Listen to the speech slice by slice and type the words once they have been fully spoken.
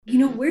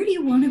where do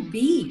you want to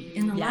be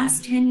in the Yeah.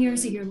 last 10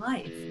 years of your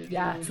life?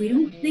 Yeah. If we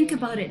don't think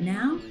about it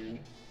now,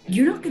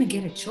 you're not going to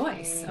get a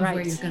choice of where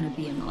Right. you're going to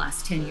be in the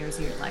last 10 years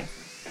of your life.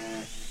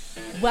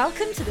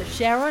 Welcome to the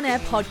Share on Air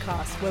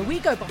podcast, where we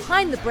go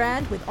behind the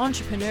brand with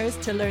entrepreneurs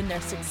to learn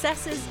their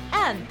successes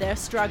and their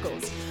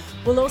struggles.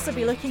 We'll also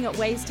be looking at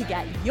ways to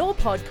get your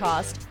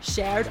podcast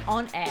shared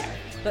on air.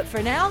 But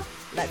for now,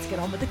 let's get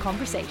on with the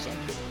conversation.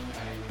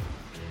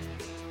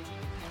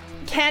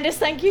 Candice,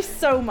 thank you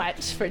so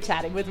much for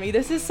chatting with me.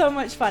 This is so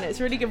much fun. It's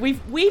really good.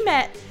 We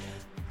met,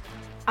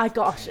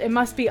 it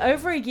must be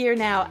over a year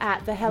now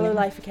at the Hello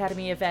Life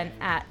Academy event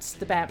at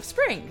the Banff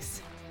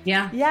Springs.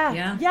 Yeah.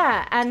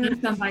 And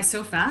It's gone by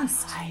so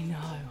fast.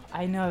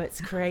 I know, it's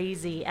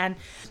crazy. And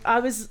I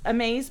was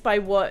amazed by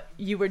what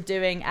you were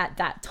doing at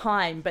that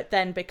time. But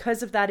then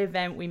because of that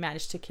event, we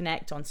managed to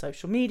connect on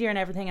social media and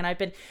everything. And I've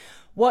been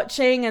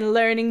watching and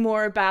learning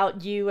more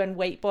about you and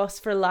Weight Boss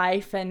for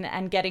Life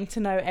and getting to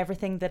know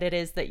everything that it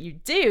is that you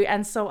do.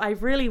 And so I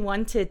really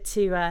wanted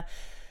to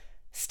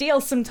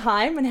steal some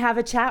time and have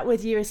a chat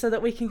with you so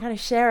that we can kind of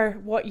share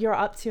what you're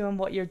up to and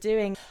what you're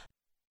doing.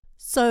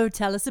 So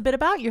tell us a bit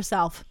about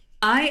yourself.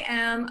 I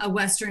am a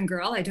Western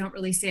girl. I don't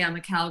really say I'm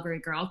a Calgary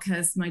girl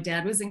because my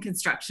dad was in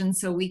construction.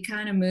 So we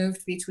kind of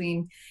moved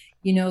between,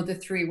 the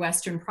three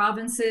Western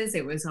provinces.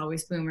 It was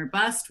always boom or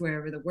bust.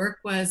 Wherever the work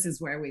was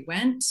is where we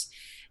went.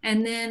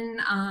 And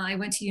then I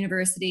went to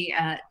university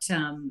at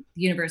the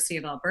University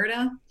of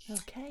Alberta.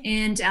 Okay.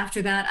 And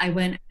after that, I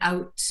went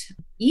out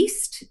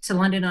east to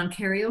London,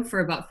 Ontario for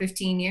about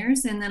 15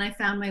 years. And then I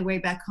found my way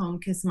back home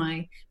because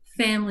my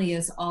family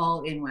is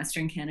all in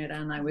Western Canada.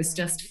 And I was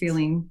just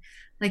feeling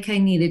like I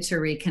needed to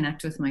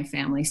reconnect with my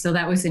family. So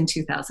that was in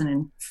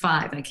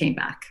 2005. I came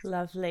back.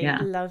 Lovely. Yeah.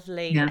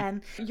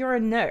 And you're a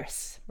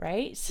nurse,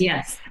 right?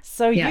 Yes.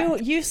 So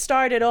you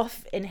started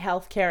off in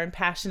healthcare and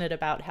passionate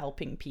about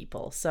helping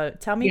people. So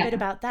tell me a bit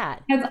about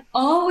that. I've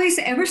always,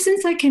 ever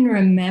since I can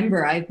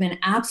remember, I've been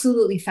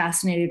absolutely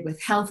fascinated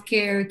with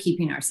healthcare,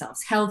 keeping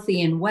ourselves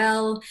healthy and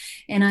well.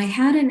 And I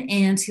had an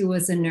aunt who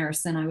was a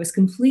nurse and I was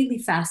completely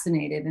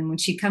fascinated. And when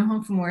she'd come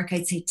home from work,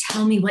 I'd say,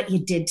 tell me what you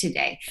did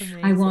today.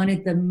 Amazing. I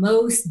wanted the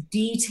most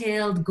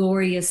detailed,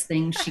 goriest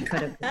thing she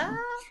could have done.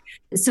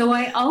 So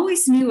I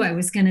always knew I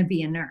was going to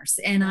be a nurse,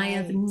 and I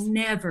have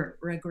never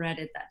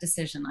regretted that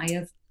decision. I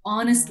have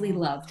honestly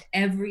loved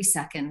every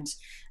second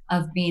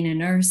of being a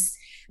nurse,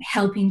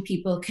 helping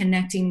people,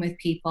 connecting with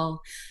people.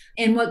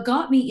 And what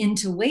got me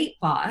into Weight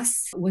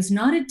Boss was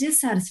not a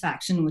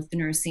dissatisfaction with the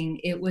nursing.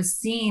 It was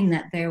seeing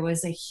that there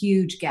was a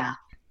huge gap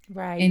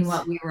in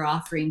what we were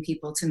offering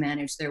people to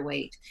manage their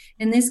weight.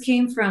 And this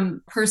came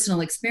from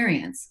personal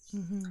experience.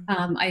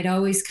 Mm-hmm. I'd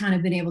always kind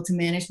of been able to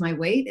manage my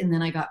weight, and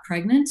then I got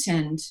pregnant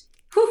and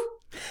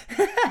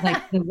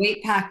like the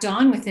weight packed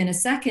on within a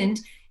second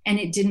and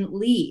it didn't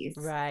leave.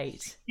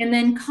 Right. And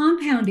then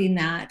compounding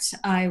that,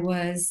 I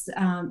was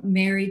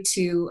married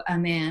to a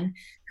man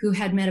who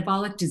had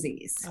metabolic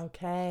disease.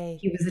 Okay.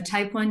 He was a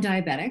type 1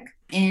 diabetic,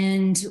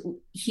 and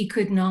he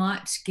could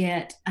not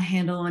get a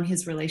handle on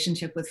his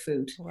relationship with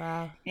food.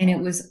 Wow. And it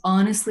was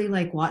honestly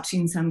like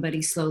watching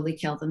somebody slowly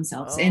kill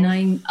themselves. And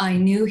I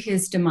knew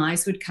his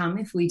demise would come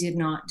if we did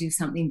not do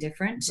something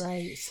different.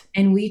 Right.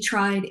 And we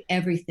tried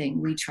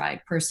everything. We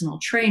tried personal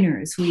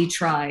trainers. We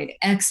tried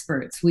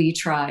experts. We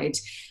tried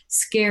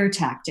scare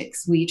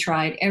tactics. We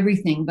tried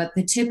everything. But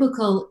the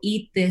typical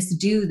eat this,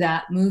 do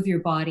that, move your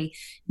body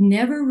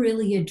never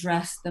really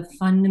addressed the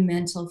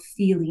fundamental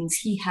feelings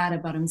he had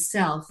about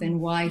himself and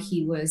why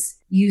he was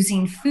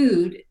using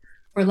food,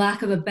 for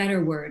lack of a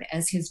better word,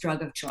 as his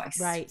drug of choice.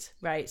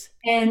 Right.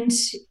 And,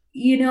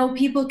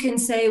 people can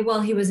say,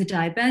 well, he was a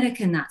diabetic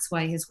and that's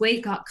why his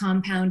weight got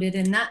compounded.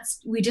 And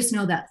we just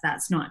know that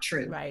that's not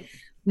true. Right.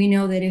 We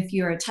know that if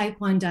you're a type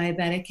 1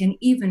 diabetic, and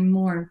even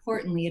more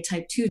importantly, a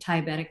type 2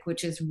 diabetic,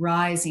 which is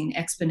rising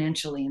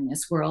exponentially in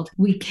this world,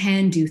 we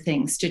can do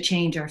things to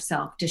change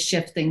ourselves, to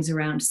shift things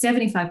around.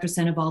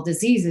 75% of all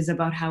disease is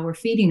about how we're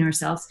feeding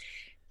ourselves.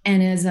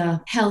 And as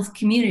a health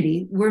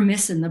community, we're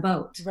missing the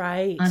boat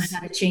on how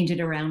to change it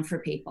around for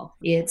people.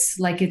 It's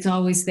like it's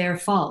always their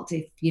fault.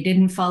 If you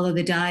didn't follow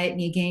the diet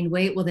and you gained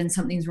weight, well, then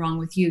something's wrong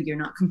with you. You're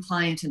not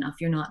compliant enough.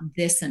 You're not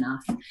this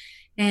enough.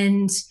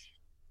 And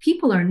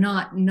people are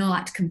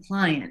not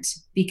compliant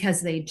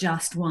because they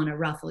just want to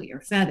ruffle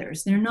your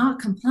feathers. They're not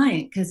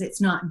compliant because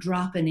it's not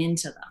dropping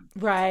into them.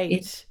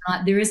 Right.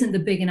 There isn't the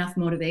big enough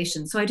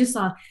motivation. So I just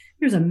saw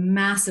there's a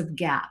massive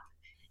gap.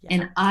 Yeah.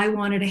 And I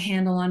wanted a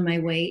handle on my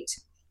weight.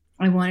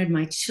 I wanted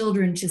my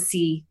children to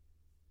see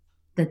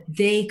that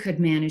they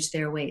could manage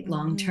their weight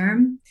long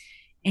term.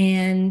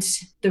 And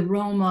the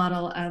role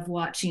model of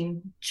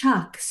watching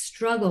Chuck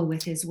struggle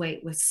with his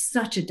weight was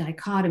such a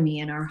dichotomy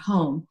in our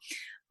home.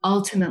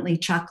 Ultimately,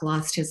 Chuck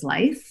lost his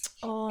life.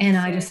 And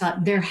I just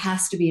thought, there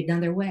has to be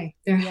another way.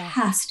 There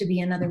has to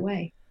be another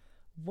way.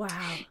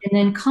 Wow. And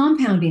then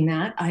compounding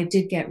that, I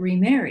did get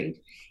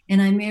remarried.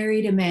 And I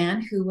married a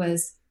man who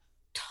was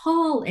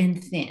tall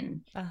and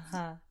thin.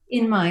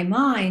 in my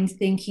mind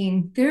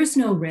thinking there's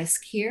no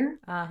risk here.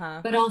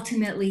 Uh-huh. But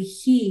ultimately,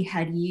 he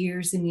had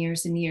years and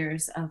years and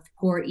years of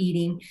poor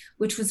eating,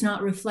 which was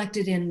not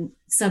reflected in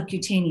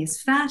subcutaneous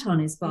fat on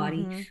his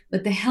body,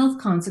 but the health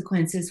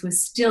consequences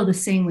was still the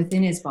same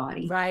within his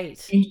body.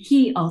 Right. And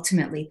he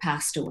ultimately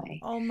passed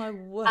away. Oh my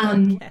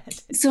word.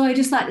 So I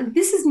just thought,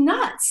 this is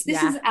nuts.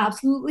 This is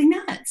absolutely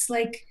nuts.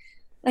 Like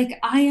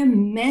I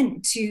am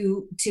meant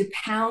to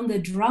pound the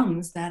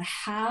drums that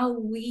how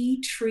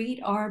we treat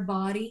our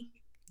body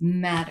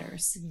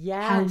matters.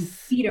 Yes. How we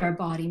feed our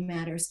body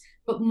matters.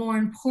 But more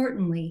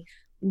importantly,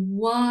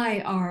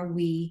 why are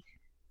we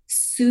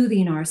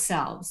soothing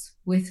ourselves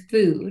with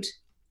food?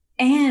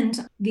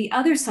 And the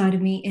other side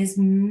of me is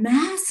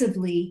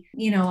massively,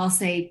 I'll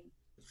say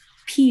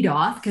peed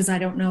off, because I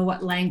don't know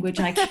what language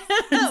I can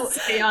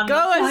say on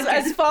Go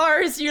as far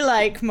as you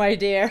like, my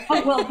dear.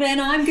 Oh, well, then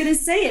I'm going to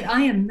say it.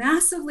 I am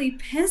massively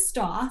pissed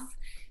off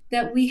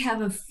that we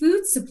have a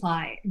food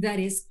supply that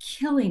is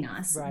killing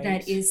us,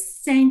 that is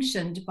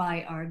sanctioned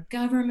by our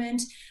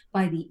government,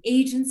 by the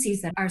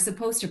agencies that are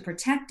supposed to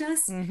protect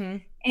us,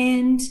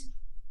 and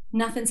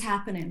nothing's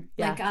happening.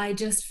 Like, I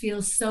just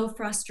feel so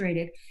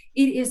frustrated.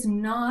 It is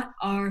not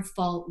our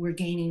fault we're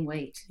gaining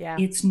weight.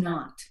 It's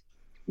not.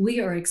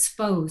 We are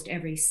exposed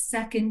every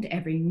second,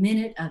 every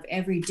minute of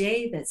every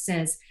day that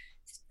says,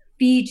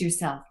 feed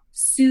yourself,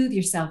 soothe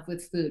yourself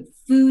with food.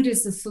 Food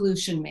is the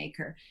solution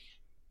maker.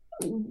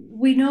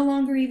 We no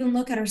longer even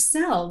look at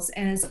ourselves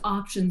as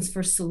options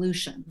for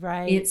solution.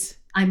 It's,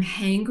 I'm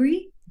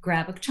hangry,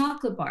 grab a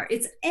chocolate bar.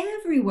 It's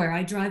everywhere.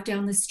 I drive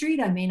down the street.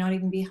 I may not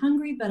even be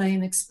hungry, but I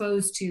am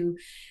exposed to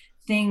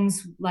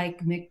things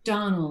like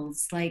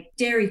McDonald's, like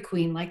Dairy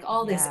Queen, like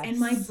all this. And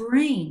my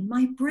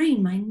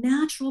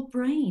natural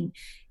brain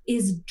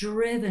is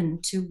driven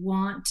to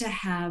want to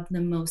have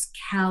the most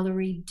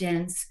calorie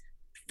dense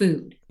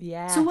food.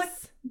 So what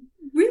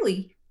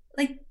really,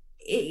 like,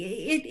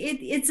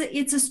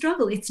 it's a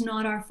struggle. It's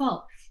not our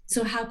fault.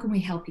 So how can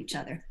we help each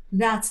other?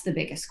 That's the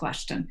biggest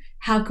question.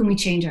 How can we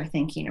change our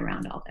thinking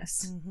around all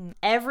this?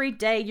 Every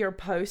day you're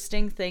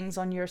posting things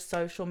on your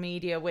social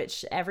media,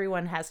 which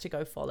everyone has to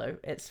go follow.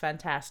 It's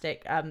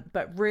fantastic.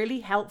 But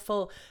really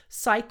helpful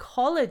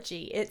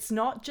psychology. It's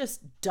not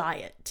just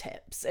diet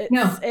tips.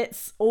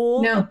 It's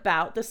all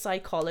about the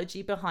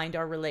psychology behind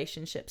our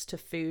relationships to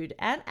food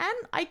and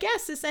I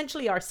guess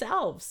essentially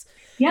ourselves.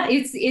 Yeah,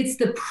 it's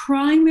the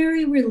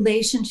primary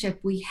relationship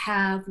we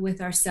have with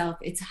ourselves.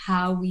 It's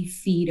how we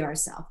feed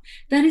ourselves.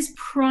 That is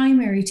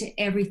primary to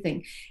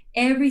everything.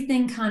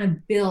 Everything kind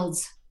of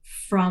builds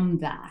from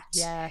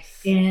that.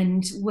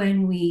 And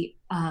when we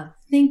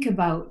think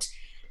about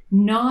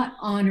not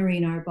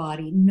honoring our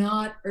body,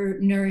 not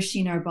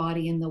nourishing our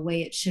body in the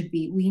way it should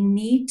be, we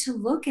need to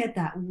look at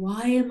that.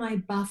 Why am I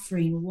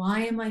buffering?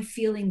 Why am I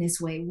feeling this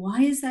way?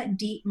 Why is that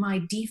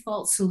my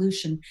default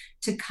solution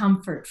to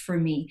comfort for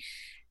me?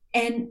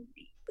 And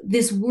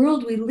this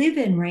world we live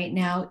in right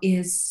now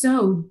is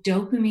so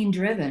dopamine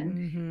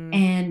driven.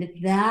 And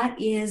that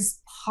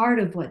is part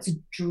of what's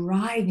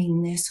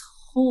driving this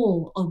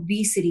whole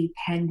obesity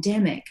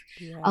pandemic,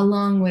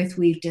 along with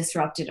we've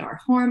disrupted our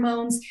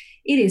hormones.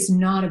 It is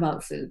not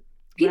about food.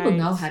 People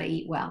know how to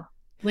eat well.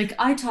 Like,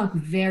 I talk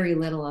very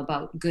little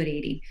about good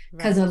eating,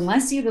 because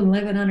unless you've been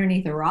living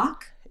underneath a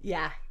rock,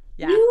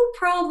 you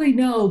probably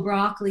know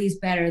broccoli's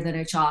better than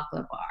a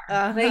chocolate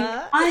bar.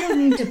 Like, I don't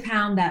need to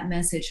pound that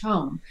message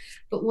home.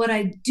 But what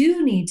I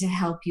do need to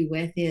help you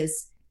with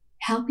is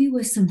help you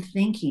with some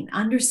thinking.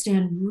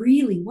 Understand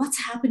really what's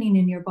happening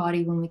in your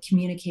body when we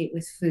communicate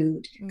with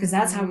food, because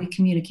that's how we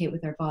communicate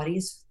with our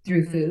bodies,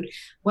 through food.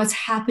 What's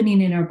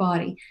happening in our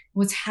body?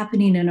 What's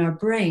happening in our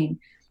brain?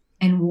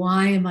 And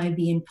why am I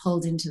being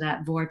pulled into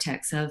that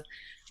vortex of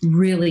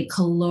really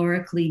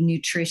calorically,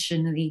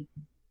 nutritionally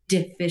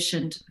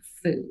deficient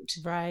food?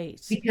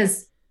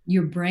 Because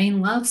your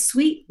brain loves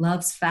sweet,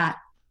 loves fat,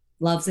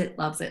 loves it.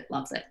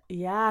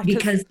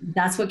 Because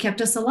that's what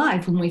kept us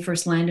alive when we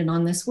first landed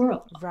on this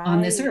world,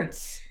 on this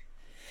earth.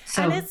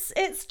 So and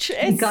it's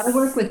you got to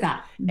work with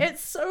that.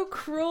 It's so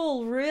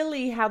cruel,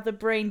 really, how the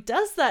brain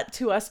does that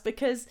to us,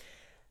 because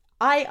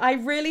I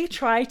really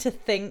try to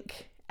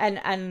think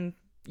and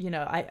you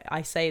know,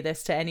 I say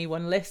this to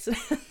anyone listening.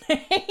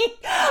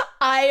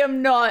 I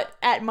am not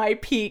at my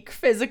peak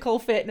physical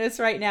fitness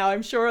right now.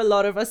 I'm sure a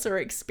lot of us are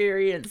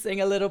experiencing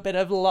a little bit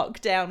of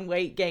lockdown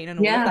weight gain and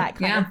all of that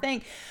kind of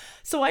thing.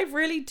 So I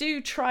really do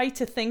try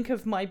to think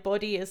of my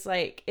body as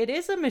like, it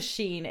is a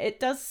machine. It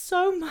does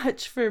so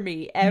much for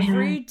me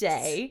every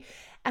day.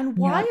 And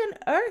why on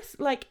earth,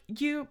 like,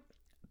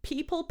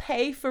 people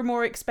pay for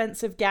more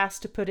expensive gas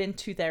to put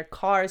into their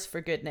cars,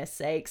 for goodness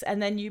sakes,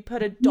 and then you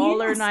put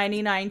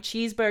 $1.99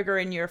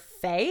 cheeseburger in your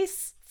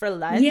face for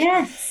lunch.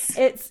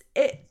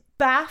 It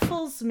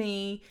baffles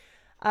me,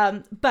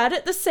 but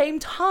at the same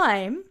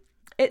time,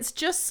 it's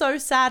just so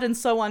sad and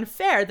so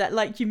unfair that,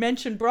 like you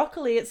mentioned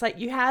broccoli, it's like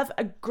you have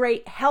a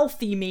great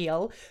healthy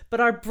meal,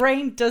 but our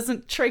brain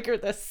doesn't trigger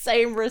the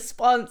same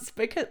response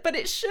but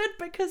it should,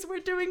 because we're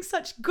doing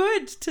such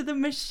good to the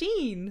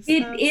machine. So.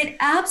 It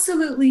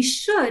absolutely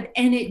should.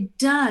 And it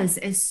does.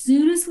 As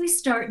soon as we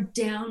start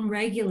down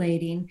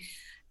regulating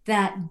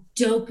that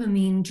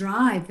dopamine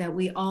drive that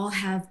we all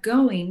have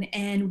going,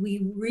 and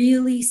we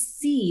really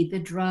see the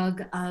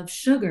drug of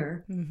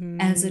sugar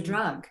as a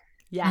drug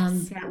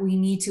that we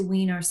need to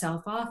wean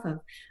ourselves off of.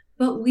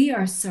 But we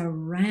are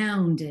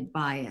surrounded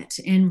by it.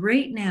 And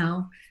right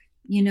now,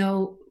 you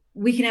know,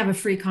 we can have a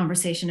free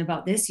conversation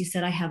about this. You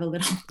said I have a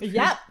little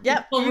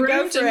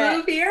room to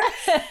move here.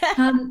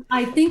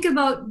 I think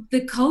about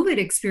the COVID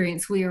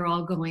experience we are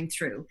all going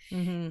through.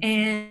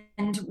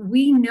 And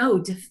we know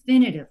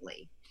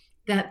definitively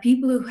that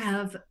people who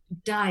have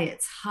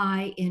diets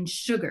high in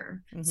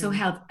sugar, so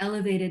have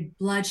elevated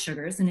blood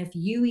sugars. And if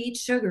you eat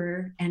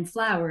sugar and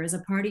flour as a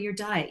part of your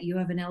diet, you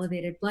have an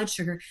elevated blood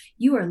sugar,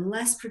 you are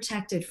less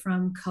protected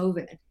from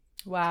COVID.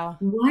 Wow.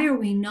 Why are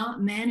we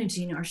not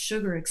managing our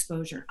sugar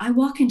exposure? I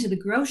walk into the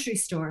grocery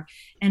store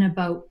and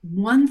about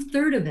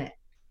 1/3 of it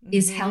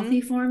is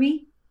healthy for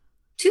me.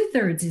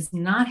 2/3 is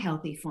not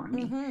healthy for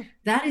me.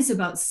 That is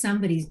about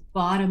somebody's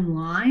bottom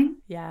line,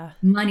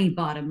 money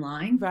bottom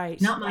line,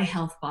 not my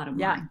health bottom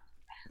line.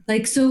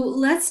 Like, so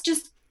let's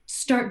just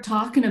start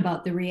talking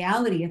about the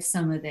reality of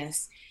some of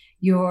this.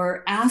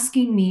 You're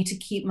asking me to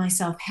keep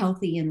myself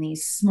healthy in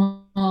these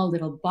small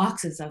little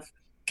boxes of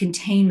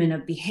containment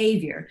of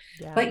behavior,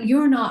 but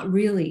you're not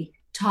really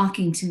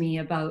talking to me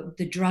about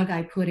the drug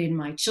I put in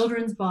my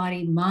children's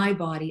body, my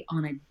body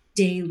on a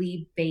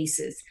daily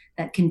basis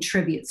that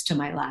contributes to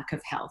my lack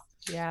of health.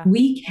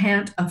 We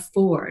can't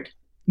afford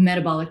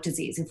metabolic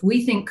disease. If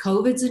we think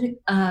COVID's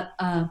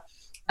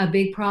a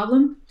big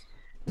problem,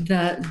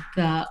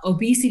 the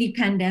obesity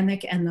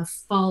pandemic and the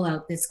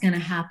fallout that's going to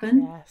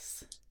happen,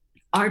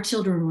 our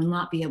children will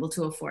not be able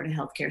to afford a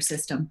healthcare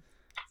system.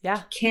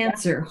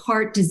 Cancer,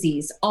 heart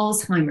disease,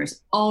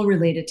 Alzheimer's, all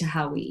related to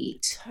how we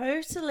eat.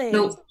 Totally.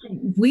 So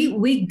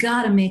we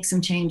got to make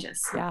some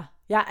changes.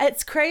 Yeah,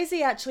 it's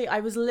crazy, actually.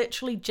 I was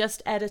literally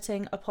just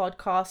editing a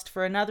podcast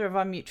for another of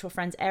our mutual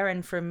friends,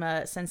 Erin from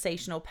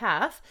Sensational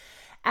Path,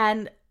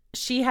 and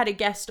she had a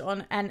guest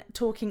on and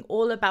talking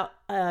all about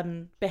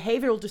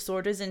behavioral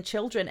disorders in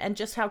children and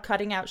just how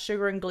cutting out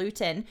sugar and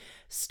gluten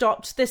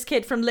stopped this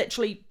kid from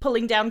literally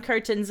pulling down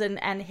curtains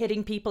and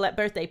hitting people at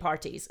birthday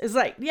parties. It's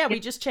like, we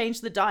just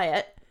changed the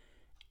diet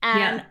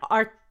and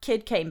our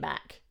kid came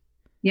back.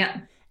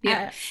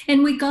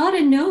 And we got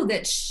to know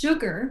that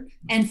sugar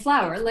and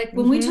flour, like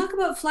when we talk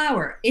about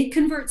flour, it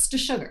converts to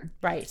sugar.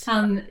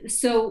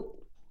 So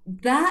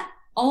that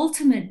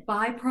ultimate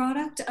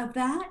byproduct of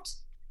that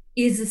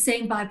is the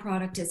same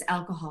byproduct as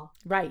alcohol.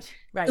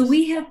 So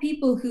we have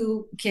people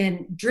who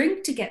can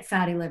drink to get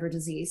fatty liver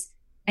disease,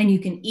 and you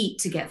can eat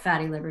to get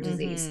fatty liver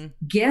disease.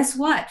 Guess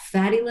what?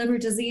 Fatty liver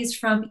disease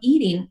from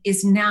eating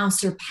is now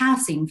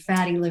surpassing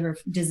fatty liver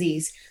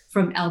disease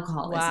from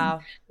alcoholism.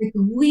 Like,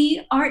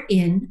 we are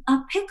in a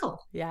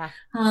pickle.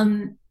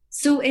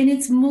 So, and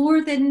it's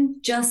more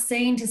than just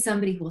saying to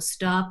somebody, well,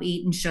 stop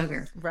eating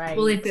sugar.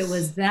 Well, if it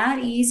was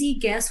that easy,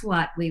 guess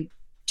what?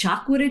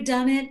 Chuck would have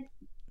done it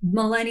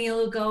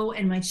millennial ago,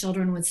 and my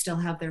children would still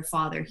have their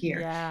father here.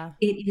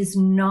 It is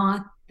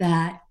not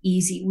that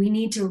easy. We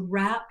need to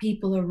wrap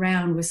people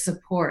around with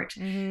support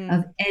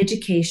of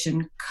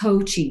education,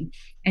 coaching,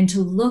 and to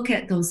look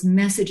at those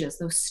messages,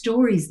 those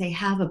stories they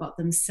have about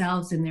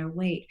themselves and their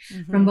weight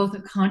from both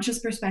a conscious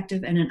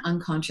perspective and an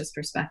unconscious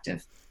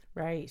perspective.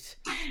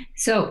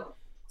 So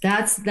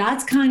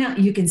that's kind of,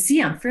 you can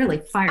see I'm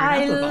fairly fired up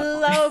about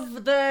it. I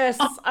love this.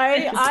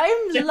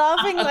 I'm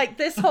loving like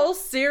this whole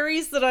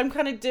series that I'm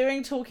kind of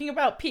doing, talking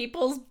about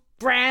people's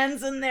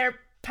brands and their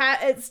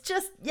it's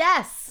just,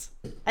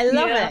 I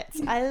love it.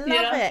 I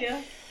love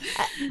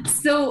it.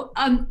 So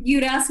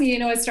you'd asked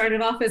me, I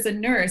started off as a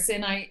nurse,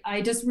 and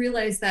I just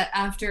realized that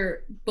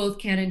after both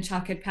Ken and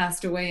Chuck had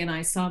passed away and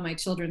I saw my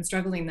children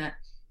struggling, that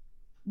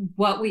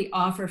what we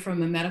offer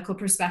from a medical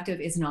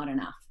perspective is not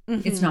enough.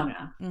 It's not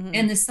enough.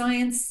 And the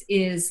science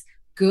is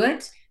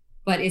good,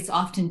 but it's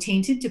often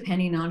tainted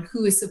depending on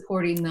who is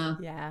supporting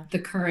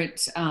the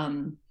current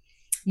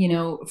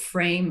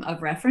frame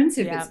of reference.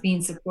 If it's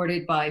being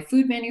supported by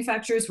food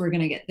manufacturers, we're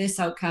going to get this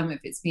outcome. If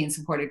it's being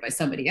supported by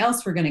somebody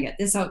else, we're going to get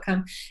this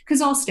outcome,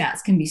 because all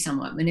stats can be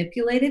somewhat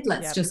manipulated.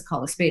 Let's just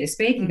call a spade a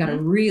spade. You got to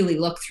really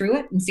look through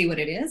it and see what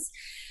it is.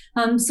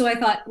 So I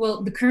thought,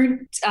 well, the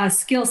current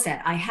skill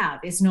set I have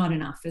is not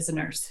enough as a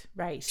nurse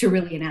to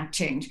really enact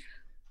change.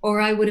 Or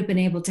I would have been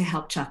able to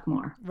help Chuck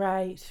more. Or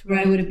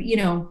I would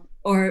have,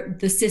 or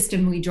the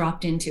system we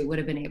dropped into would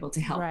have been able to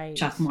help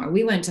Chuck more.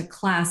 We went to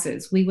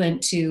classes. We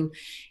went to,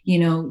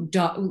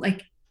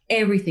 like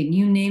everything,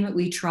 you name it,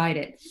 we tried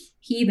it.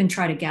 He even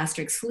tried a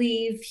gastric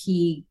sleeve.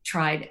 He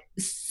tried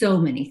so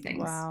many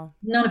things. Wow.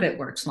 None of it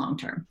worked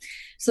long-term.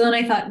 So then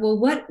I thought, well,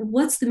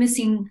 what's the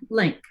missing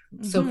link?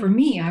 So for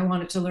me, I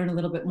wanted to learn a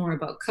little bit more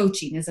about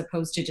coaching as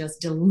opposed to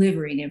just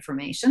delivering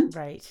information.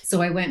 Right.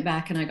 So I went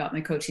back and I got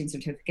my coaching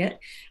certificate.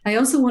 I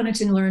also wanted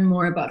to learn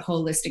more about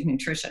holistic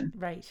nutrition.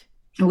 Right.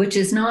 Which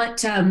is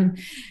not,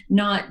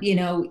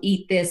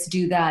 eat this,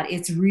 do that.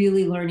 It's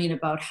really learning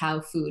about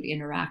how food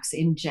interacts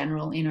in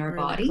general in our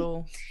body.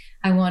 Cool.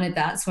 I wanted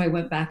that. So I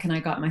went back and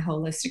I got my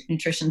holistic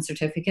nutrition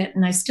certificate,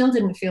 and I still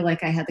didn't feel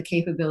like I had the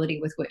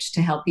capability with which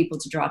to help people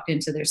to drop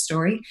into their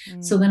story.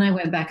 So then I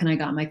went back and I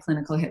got my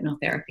clinical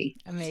hypnotherapy.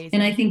 Amazing.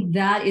 And I think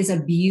that is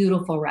a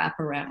beautiful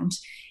wraparound.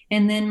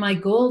 And then my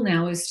goal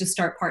now is to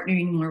start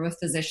partnering more with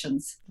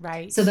physicians.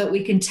 Right. So that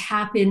we can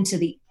tap into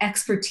the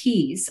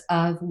expertise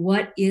of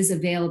what is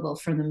available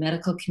from the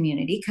medical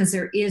community, because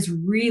there is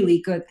really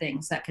good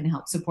things that can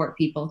help support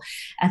people.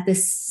 At the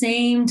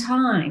same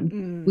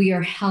time, we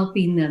are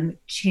helping them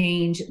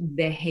change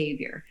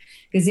behavior.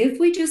 Because if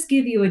we just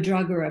give you a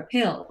drug or a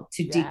pill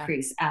to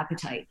decrease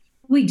appetite,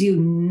 we do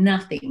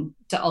nothing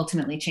to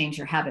ultimately change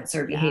your habits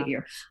or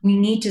behavior. We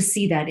need to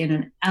see that in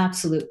an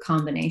absolute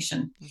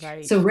combination.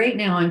 Right. So right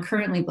now I'm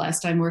currently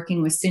blessed. I'm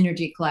working with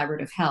Synergy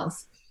Collaborative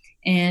Health,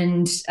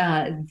 and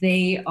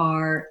they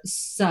are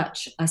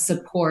such a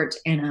support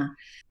and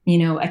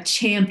a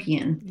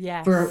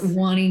champion for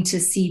wanting to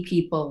see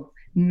people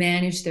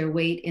manage their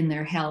weight and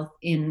their health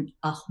in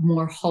a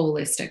more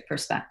holistic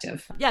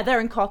perspective. Yeah, they're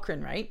in Cochrane,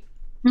 right?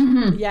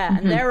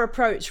 And their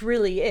approach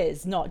really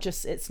is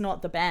it's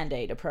not the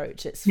Band-Aid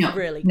approach. It's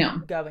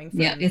going from,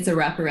 it's a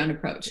wraparound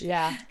approach.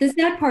 The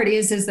sad part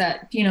is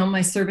that,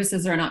 my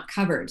services are not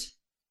covered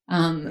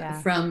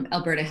from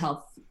Alberta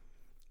Health.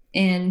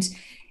 And,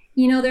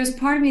 there's a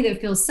part of me that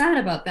feels sad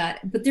about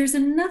that, but there's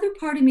another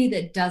part of me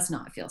that does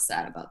not feel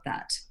sad about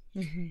that.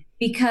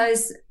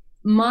 Because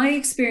my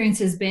experience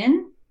has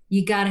been,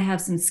 you got to have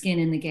some skin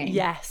in the game.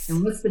 Yes.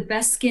 And what's the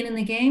best skin in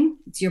the game?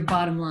 It's your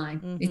bottom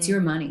line. It's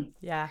your money.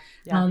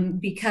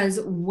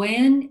 Because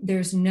when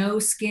there's no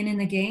skin in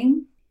the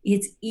game,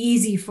 it's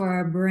easy for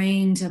our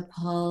brain to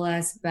pull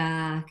us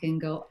back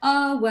and go,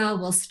 oh, well,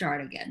 we'll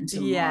start again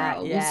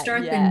tomorrow. We'll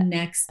start the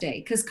next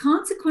day. Because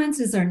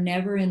consequences are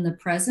never in the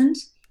present.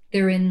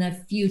 They're in the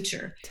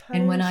future. Totally.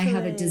 And when I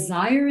have a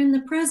desire in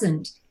the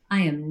present,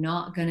 I am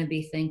not going to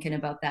be thinking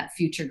about that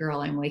future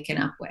girl I'm waking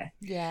up with.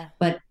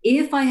 But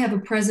if I have a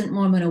present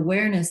moment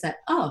awareness that,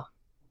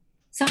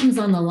 something's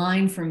on the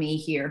line for me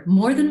here,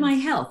 more than my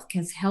health,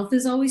 because health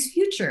is always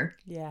future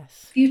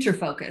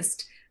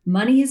focused.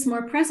 Money is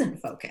more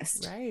present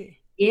focused. Right.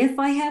 If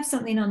I have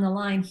something on the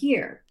line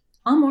here,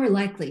 I'll more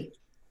likely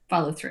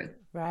follow through.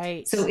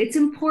 Right. So it's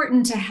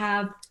important to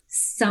have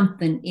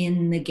something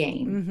in the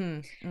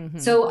game.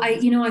 So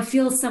I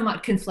feel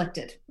somewhat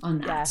conflicted on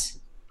that.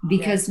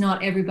 Because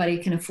not everybody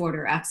can afford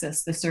or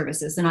access the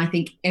services. And I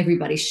think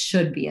everybody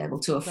should be able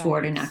to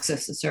afford and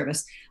access the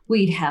service.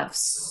 We'd have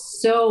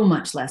so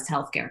much less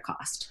healthcare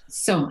cost,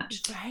 so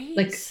much. Right.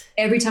 Like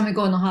every time I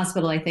go in the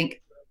hospital, I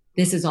think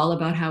this is all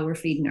about how we're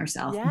feeding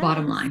ourselves,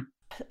 bottom line.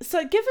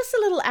 So give us a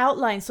little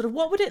outline, sort of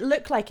what would it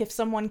look like if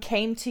someone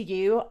came to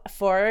you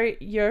for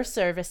your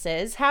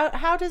services?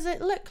 How does it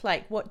look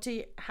like?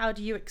 How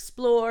do you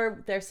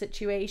explore their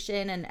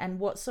situation, and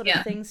what sort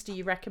of things do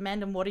you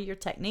recommend, and what are your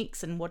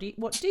techniques, and what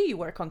do you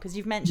work on? Because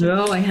you've mentioned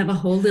I have a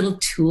whole little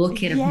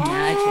toolkit of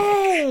magic.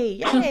 Yay!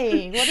 What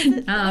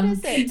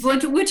is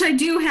it? Which I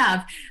do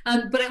have,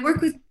 but I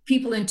work with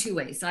people in two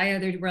ways. I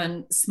either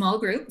run small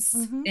groups,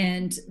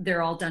 and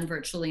they're all done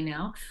virtually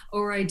now,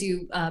 or I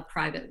do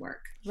private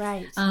work.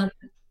 Right.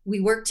 We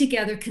work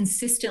together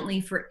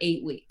consistently for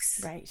 8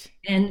 weeks. Right.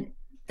 And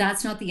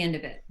that's not the end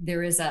of it.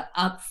 There is a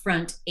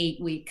upfront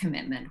 8-week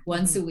commitment.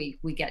 Once a week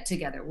we get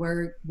together.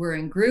 We're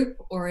in group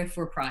or if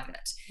we're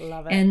private.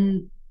 Love it.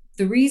 And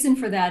the reason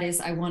for that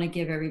is I want to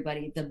give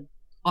everybody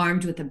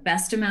armed with the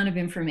best amount of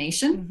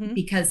information,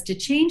 because to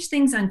change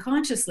things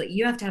unconsciously,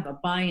 you have to have a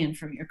buy-in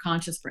from your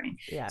conscious brain.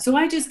 So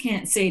I just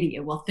can't say to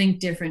you, well, think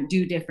different,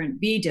 do different,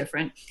 be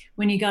different,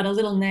 when you got a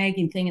little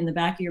nagging thing in the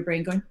back of your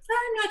brain going,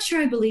 I'm not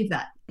sure I believe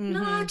that.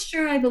 Not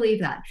sure I believe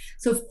that.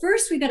 So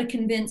first we got to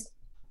convince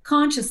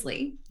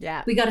consciously.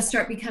 We got to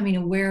start becoming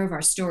aware of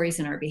our stories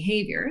and our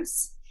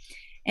behaviors.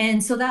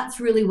 And so that's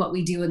really what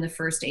we do in the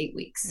first 8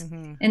 weeks.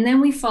 And then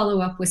we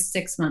follow up with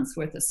 6 months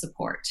worth of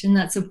support. And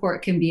that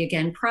support can be,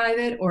 again,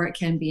 private, or it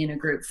can be in a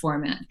group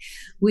format.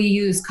 We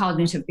use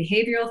cognitive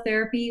behavioral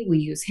therapy. We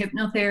use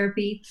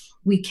hypnotherapy.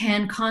 We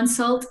can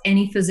consult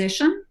any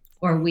physician,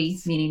 or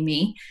we, meaning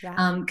me,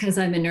 because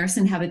I'm a nurse,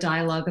 and have a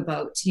dialogue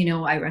about,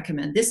 I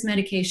recommend this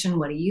medication.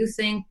 What do you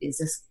think? Is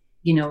this,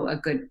 a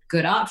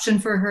good option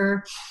for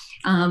her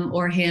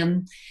or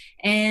him?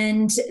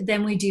 And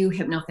then we do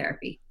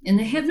hypnotherapy. And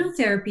the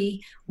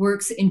hypnotherapy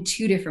works in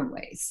 2 different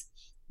ways.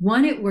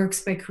 One, it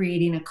works by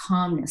creating a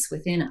calmness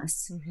within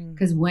us.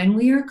 Because when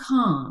we are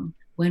calm,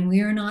 When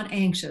we are not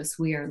anxious,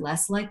 we are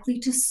less likely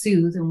to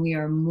soothe and we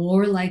are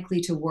more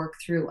likely to work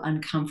through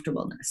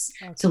uncomfortableness.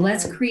 Okay. So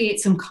let's create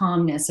some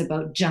calmness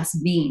about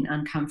just being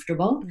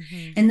uncomfortable.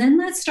 Mm-hmm. And then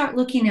let's start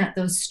looking at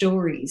those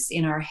stories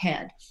in our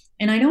head.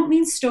 And I don't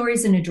mean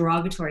stories in a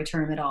derogatory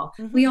term at all.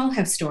 Mm-hmm. We all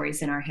have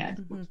stories in our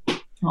head.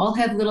 Mm-hmm. All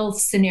have little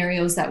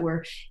scenarios that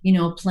we're,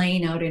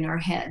 playing out in our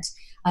head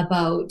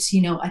about,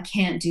 I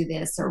can't do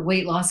this, or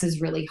weight loss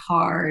is really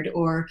hard,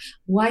 or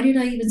why did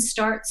I even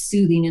start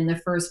soothing in the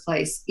first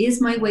place? Is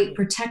my weight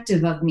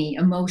protective of me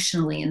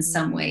emotionally in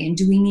some way? And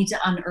do we need to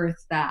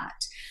unearth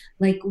that?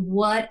 Like,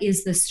 what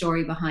is the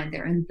story behind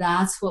there? And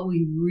that's what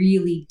we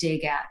really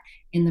dig at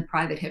in the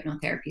private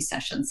hypnotherapy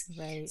sessions.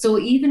 Right. So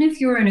even if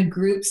you're in a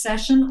group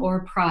session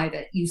or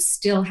private, you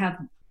still have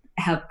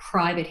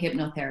private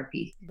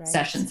hypnotherapy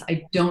sessions.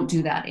 I don't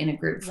do that in a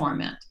group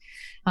format.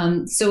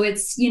 So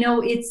it's,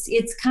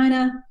 it's kind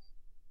of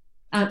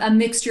a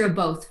mixture of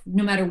both,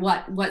 no matter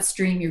what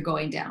stream you're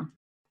going down.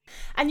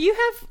 And you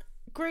have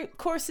group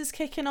courses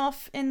kicking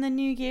off in the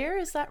new year,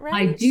 is that right?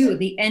 I do.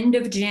 The end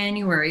of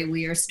January,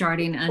 we are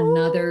starting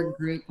another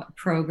group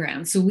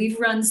program. So we've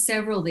run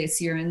several this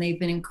year and they've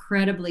been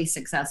incredibly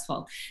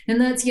successful. And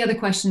that's the other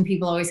question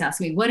people always ask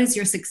me, what is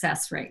your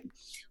success rate?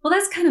 Well,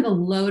 that's kind of a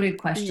loaded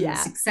question. Yeah. The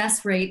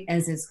success rate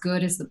is as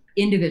good as the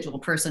individual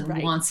person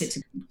wants it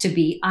to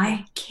be.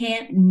 I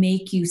can't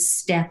make you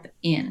step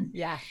in.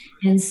 Yeah.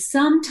 And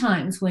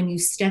sometimes when you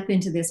step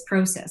into this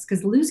process,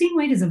 because losing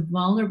weight is a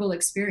vulnerable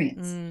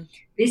experience.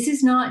 This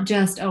is not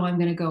just, I'm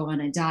going to go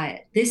on a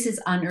diet. This is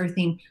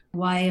unearthing,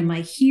 why am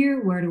I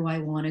here? Where do I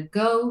want to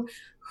go?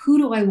 Who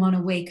do I want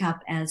to wake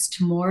up as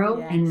tomorrow?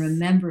 Yes. And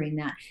remembering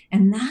that.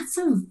 And that's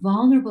a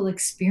vulnerable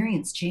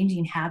experience,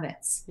 changing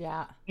habits.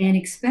 Yeah. And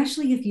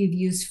especially if you've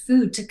used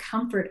food to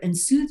comfort and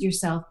soothe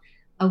yourself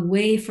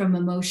away from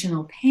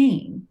emotional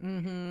pain,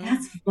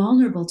 that's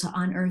vulnerable to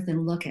unearth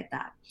and look at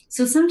that.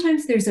 So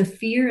sometimes there's a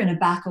fear and a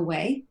back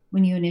away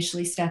when you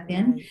initially step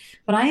in.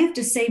 But I have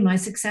to say my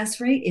success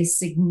rate is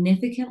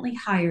significantly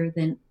higher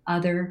than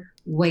other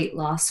weight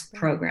loss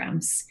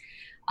programs.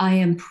 I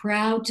am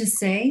proud to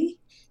say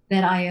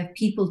that I have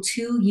people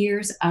 2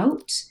 years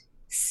out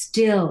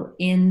still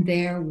in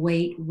their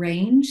weight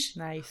range.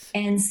 Nice.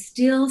 And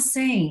still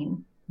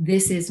saying,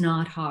 this is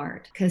not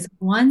hard. Because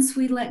once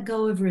we let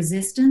go of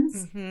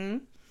resistance,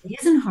 it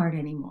isn't hard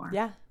anymore.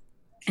 Yeah.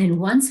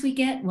 And once we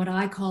get what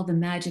I call the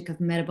magic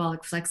of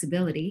metabolic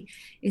flexibility,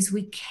 is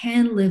we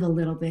can live a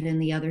little bit in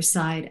the other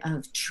side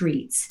of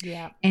treats.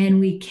 Yeah.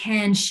 And we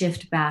can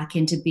shift back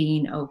into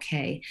being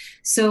okay.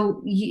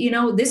 So,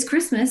 this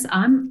Christmas,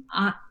 I'm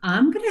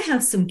going to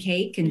have some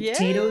cake and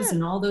potatoes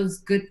and all those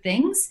good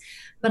things,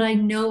 but I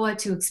know what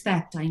to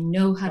expect. I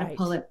know how to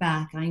pull it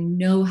back. I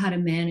know how to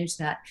manage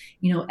that,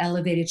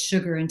 elevated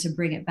sugar and to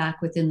bring it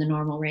back within the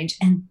normal range.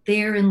 And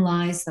therein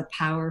lies the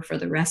power for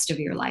the rest of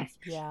your life.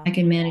 Yeah. I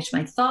can manage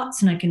my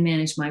thoughts and I can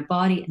manage my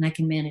body and I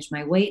can manage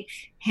my weight.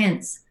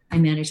 Hence, I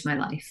manage my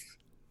life.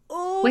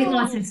 Ooh. Weight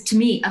loss is, to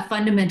me, a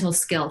fundamental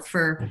skill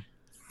for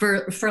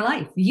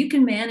life. You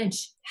can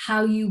manage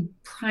how you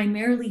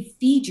primarily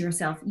feed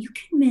yourself. You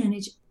can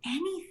manage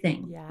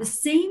anything. Yeah. The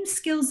same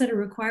skills that are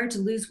required to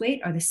lose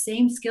weight are the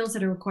same skills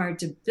that are required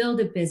to build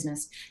a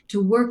business,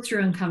 to work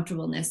through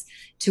uncomfortableness,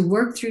 to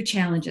work through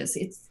challenges.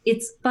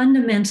 It's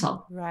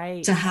fundamental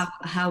to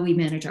how we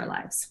manage our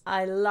lives.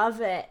 I love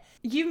it.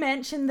 You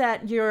mentioned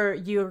that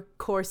your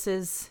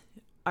courses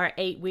are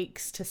 8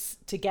 weeks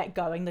to get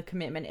going. The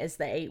commitment is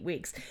the 8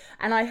 weeks.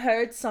 And I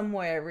heard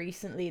somewhere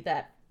recently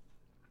that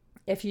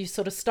if you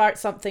sort of start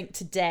something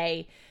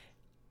today,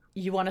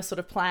 you want to sort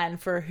of plan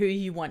for who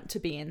you want to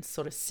be in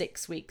sort of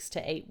 6 weeks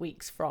to 8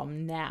 weeks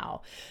from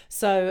now.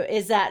 So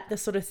is that the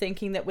sort of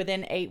thinking that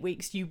within 8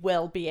 weeks you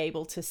will be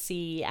able to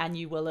see and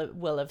you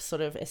will have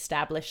sort of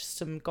established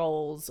some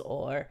goals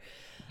or...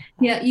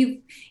 Yeah,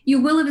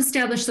 you will have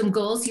established some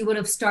goals. You would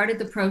have started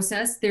the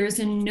process. There is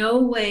in no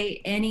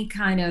way any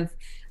kind of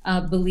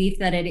belief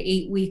that at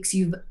 8 weeks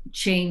you've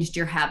changed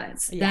your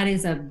habits. Yeah. That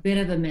is a bit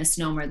of a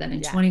misnomer that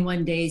in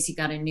 21 days you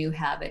got a new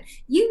habit.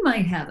 You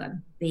might have a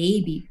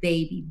baby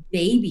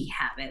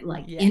habit,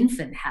 like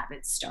infant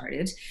habits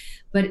started,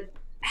 but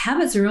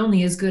habits are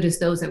only as good as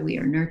those that we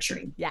are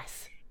nurturing.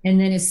 Yes. And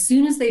then as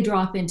soon as they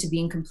drop into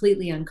being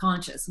completely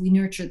unconscious, we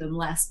nurture them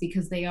less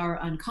because they are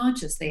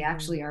unconscious. They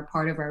actually are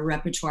part of our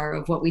repertoire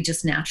of what we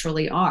just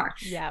naturally are.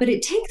 Yeah. But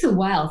it takes a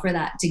while for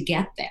that to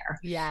get there.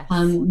 Yes.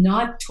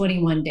 Not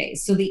 21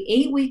 days. So the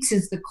 8 weeks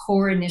is the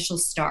core initial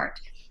start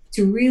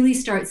to really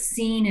start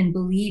seeing and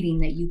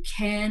believing that you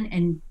can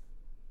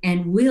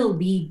and will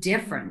be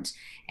different.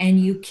 And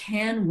you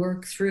can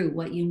work through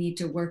what you need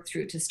to work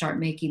through to start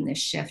making this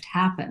shift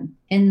happen.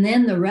 And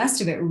then the rest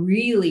of it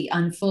really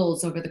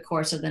unfolds over the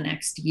course of the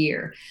next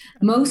year.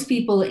 Most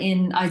people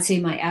I'd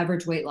say my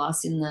average weight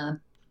loss in the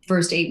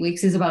first 8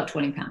 weeks is about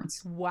 20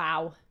 pounds.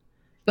 Wow.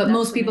 But that's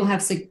most people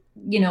have,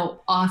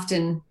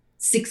 often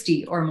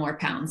 60 or more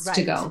pounds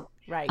to go.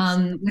 Right.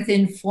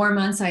 Within 4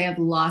 months, I have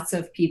lots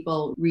of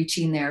people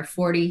reaching their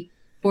 40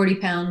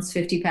 pounds,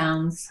 50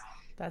 pounds.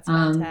 That's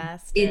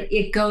fantastic.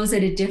 It goes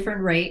at a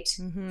different rate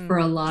for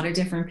a lot of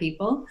different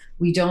people.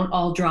 We don't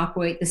all drop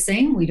weight the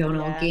same. We don't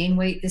all gain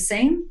weight the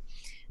same.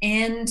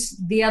 And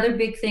the other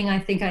big thing I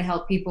think I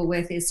help people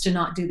with is to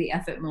not do the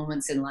effort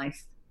moments in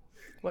life.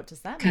 What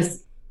does that mean?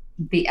 Because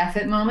the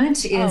effort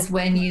moment is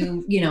when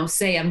you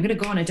say, I'm going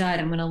to go on a diet,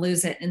 I'm going to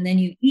lose it. And then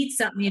you eat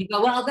something and you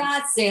go, well,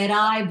 that's it.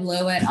 I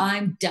blew it.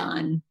 I'm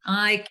done.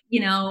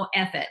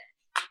 Eff it.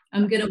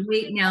 I'm going to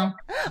wait now.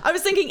 I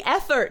was thinking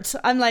effort.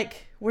 I'm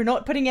like, we're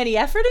not putting any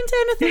effort into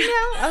anything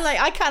now. I'm like,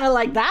 I kind of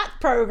like that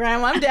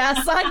program. I'm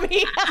down, sign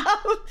me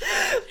up.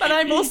 But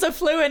I'm also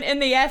fluent in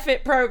the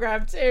effort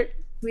program too.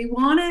 We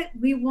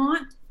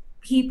want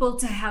people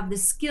to have the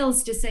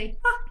skills to say,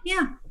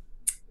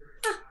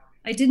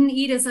 I didn't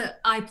eat as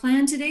I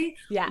planned today.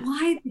 Yeah.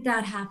 Why did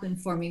that happen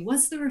for me?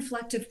 What's the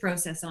reflective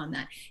process on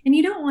that? And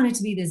you don't want it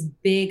to be this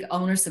big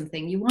ownersome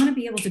thing. You want to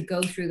be able to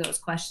go through those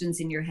questions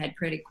in your head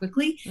pretty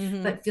quickly,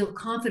 but feel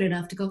confident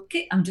enough to go,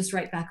 okay, I'm just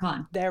right back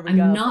on. There we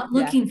go. I'm not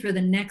looking for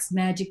the next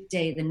magic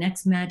day, the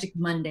next magic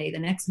Monday, the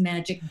next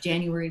magic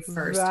January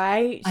 1st.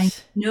 Right. I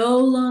no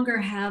longer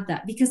have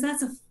that, because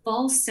that's a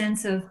false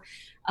sense of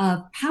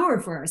power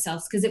for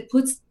ourselves, because it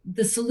puts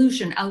the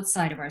solution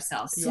outside of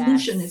ourselves.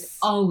 Solution is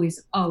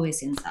always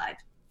inside.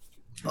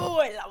 Oh,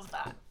 I love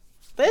that.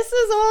 This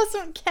is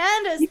awesome,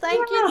 Candace.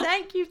 Thank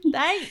you.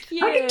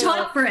 I could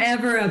talk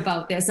forever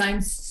about this. I'm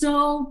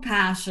so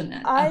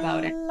passionate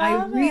about it.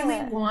 I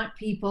really want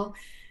people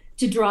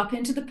to drop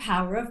into the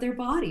power of their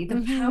body,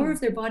 the power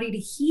of their body to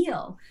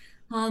heal.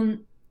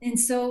 And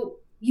so,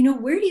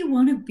 where do you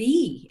want to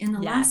be in the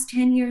last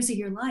 10 years of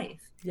your life?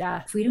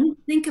 Yeah. If we don't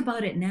think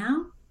about it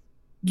now,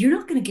 you're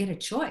not going to get a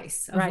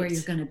choice of where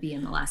you're going to be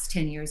in the last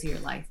 10 years of your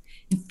life.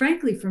 And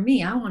frankly, for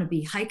me, I want to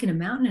be hiking a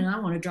mountain and I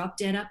want to drop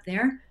dead up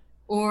there,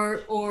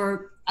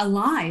 or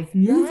alive,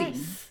 moving.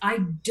 Yes. I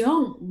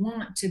don't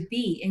want to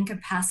be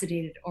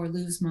incapacitated or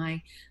lose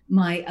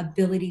my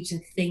ability to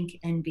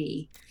think and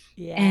be.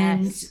 Yes.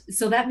 And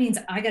so that means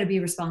I got to be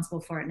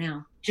responsible for it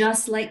now.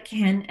 Just like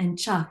Ken and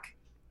Chuck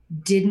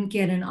didn't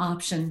get an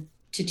option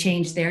to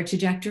change their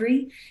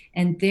trajectory,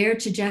 and their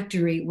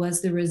trajectory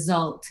was the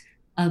result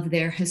of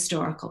their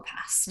historical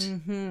past.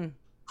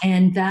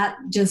 And that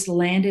just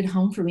landed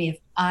home for me. If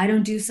I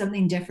don't do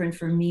something different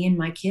for me and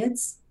my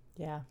kids,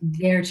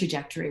 their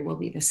trajectory will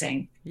be the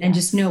same. And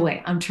just no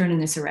way, I'm turning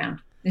this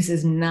around. This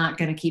is not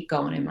going to keep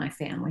going in my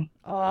family.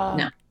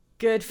 No.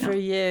 Good for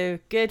you.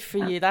 Good for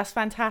you. That's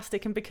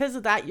fantastic. And because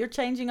of that, you're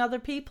changing other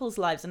people's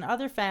lives and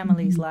other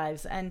families'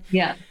 lives. And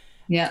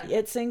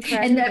it's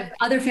incredible. And the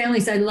other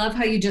families, I love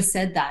how you just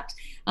said that.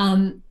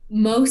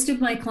 Most of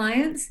my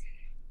clients,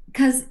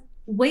 because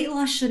weight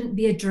loss shouldn't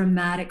be a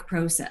dramatic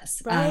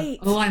process. Right.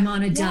 I'm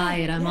on a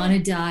diet. I'm on a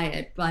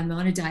diet. I'm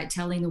on a diet,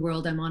 telling the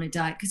world I'm on a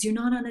diet, because you're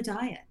not on a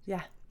diet.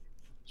 Yeah.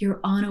 You're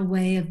on a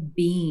way of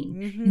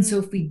being. And so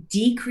if we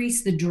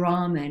decrease the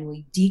drama and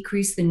we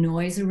decrease the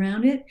noise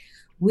around it,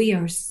 we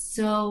are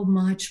so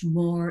much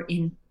more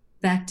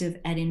effective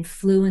at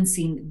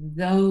influencing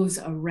those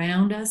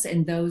around us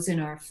and those in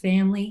our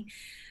family.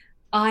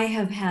 I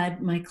have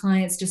had my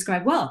clients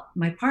describe, well,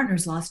 my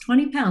partner's lost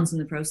 20 pounds in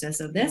the process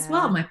of this.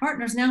 Well, my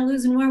partner's now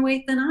losing more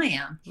weight than I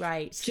am.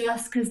 Right.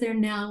 Just because they're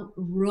now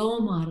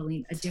role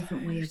modeling a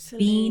different way of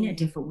being, a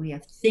different way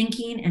of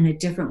thinking, and a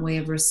different way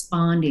of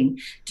responding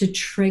to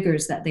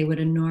triggers that they would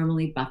have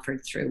normally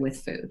buffered through with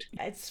food.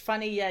 It's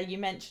funny, you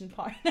mentioned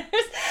partners.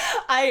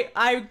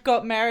 I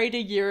got married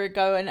a year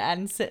ago,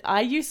 and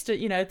I used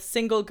to,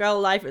 single girl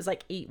life, it was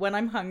like eat when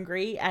I'm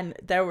hungry, and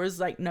there was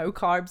like no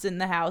carbs in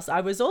the house. I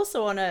was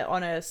also on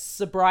a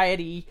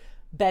sobriety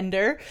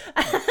bender.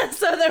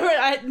 So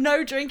I had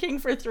no drinking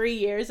for 3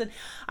 years. And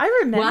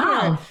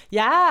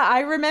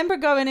I remember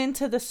going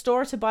into the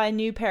store to buy a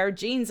new pair of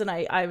jeans, and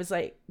I was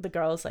like, the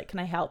girl's like, can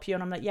I help you?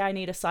 And I'm like, yeah, I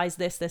need a size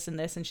this, and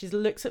this. And she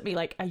looks at me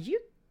like, are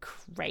you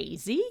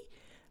crazy?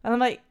 And I'm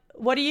like,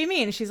 what do you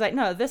mean? And she's like,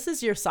 no, this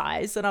is your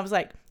size. And I was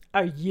like,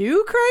 are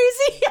you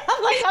crazy?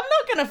 I'm like, I'm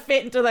not going to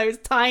fit into those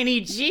tiny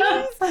jeans.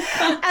 And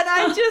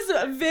I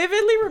just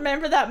vividly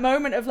remember that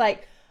moment of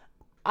like,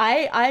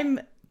 I'm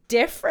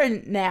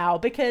different now,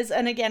 because,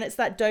 and again, it's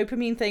that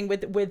dopamine thing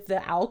with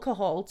the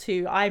alcohol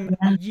too. I'm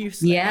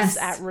useless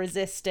at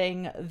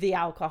resisting the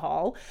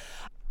alcohol.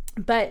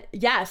 But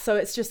so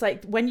it's just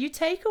like when you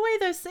take away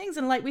those things,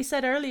 and like we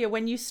said earlier,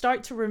 when you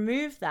start to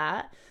remove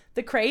that,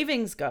 the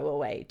cravings go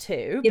away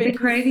too. The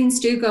cravings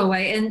do go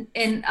away.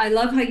 And I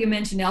love how you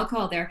mentioned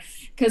alcohol there,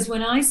 because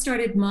when I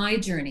started my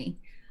journey,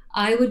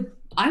 I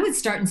would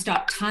start and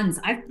stop tons.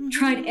 I've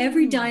tried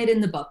every diet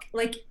in the book,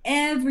 like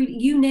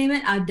you name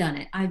it, I've done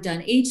it. I've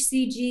done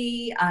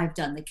HCG, I've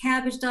done the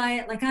cabbage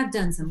diet, like I've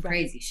done some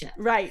crazy shit.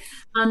 Right.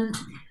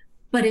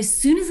 But as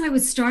soon as I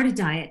would start a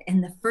diet,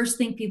 and the first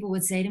thing people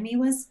would say to me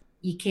was,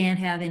 you can't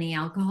have any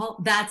alcohol.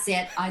 That's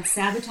it. I'd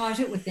sabotage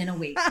it within a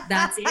week.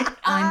 That's it.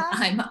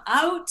 I'm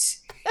out.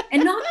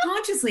 And not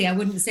consciously, I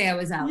wouldn't say I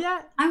was out.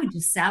 Yeah. I would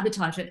just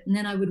sabotage it. And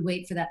then I would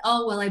wait for that.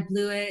 Oh, well, I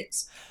blew it,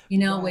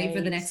 wait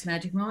for the next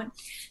magic moment.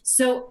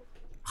 So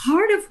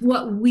part of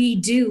what we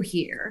do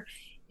here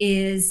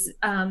is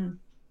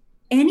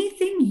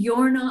anything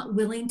you're not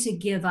willing to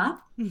give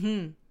up,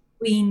 Mm-hmm.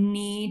 we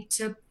need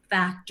to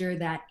factor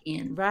that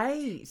in.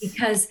 Right.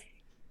 Because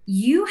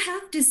you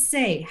have to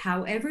say,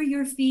 however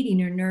you're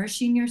feeding or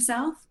nourishing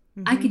yourself,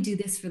 I could do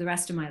this for the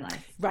rest of my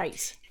life.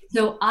 Right.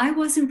 So I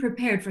wasn't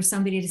prepared for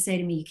somebody to say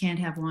to me, you can't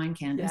have wine,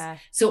 Candace. Yeah.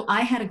 So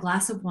I had a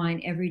glass of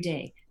wine every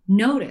day.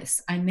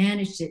 Notice I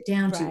managed it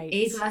down to Right.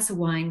 a glass of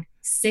wine,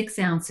 6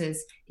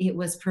 ounces. It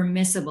was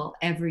permissible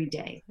every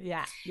day.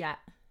 Yeah. Yeah.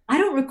 I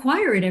don't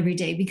require it every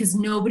day because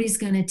nobody's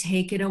going to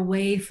take it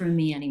away from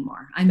me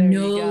anymore. There I'm you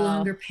no go.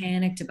 longer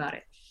panicked about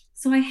it.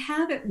 So I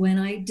have it when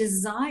I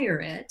desire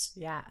it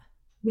Yeah.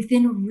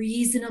 within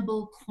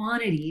reasonable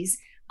quantities.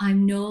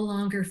 I'm no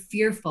longer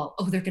fearful,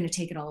 oh, they're going to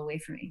take it all away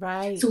from me.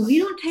 Right. So we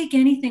don't take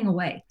anything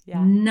away.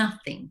 Yeah.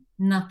 Nothing.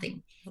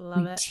 Love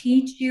We it.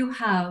 teach you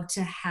how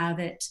to have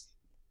it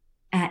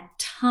at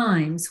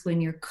times when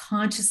you're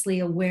consciously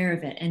aware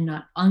of it and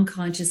not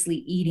unconsciously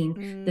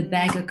eating the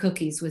bag of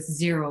cookies with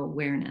zero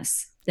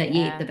awareness that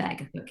you ate the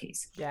bag of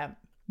cookies. Yeah.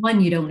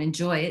 1, you don't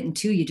enjoy it, and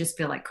 2, you just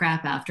feel like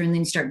crap after, and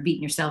then you start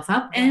beating yourself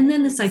up, and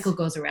then the cycle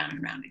goes around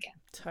and around again.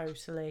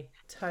 Totally.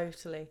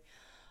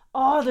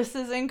 Oh, this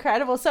is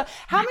incredible. So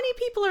how many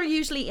people are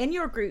usually in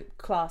your group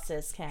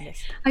classes,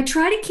 Candace? I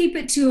try to keep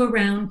it to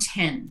around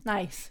 10.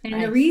 Nice.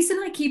 And the reason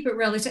I keep it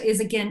relative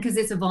is, again, because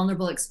it's a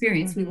vulnerable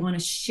experience. We want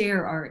to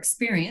share our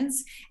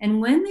experience.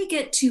 And when they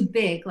get too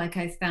big, like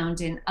I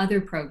found in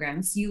other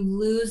programs, you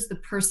lose the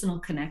personal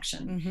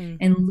connection.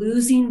 And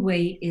losing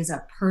weight is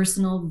a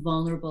personal,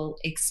 vulnerable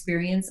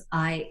experience.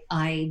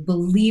 I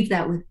believe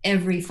that with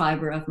every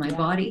fiber of my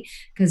body,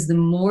 because the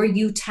more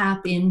you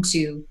tap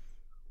into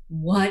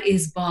what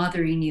is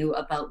bothering you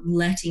about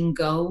letting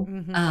go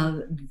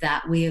of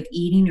that way of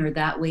eating or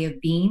that way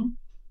of being,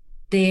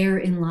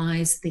 therein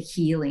lies the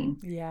healing.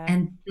 Yeah.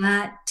 And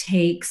that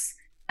takes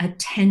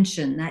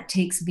attention, that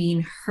takes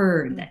being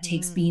heard, that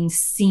takes being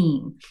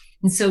seen.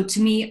 And so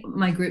to me,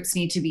 my groups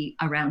need to be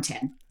around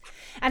 10.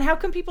 And how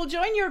can people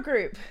join your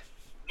group?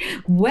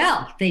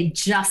 Well, they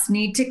just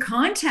need to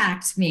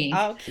contact me.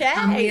 Okay.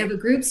 We have a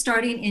group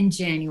starting in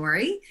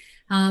January.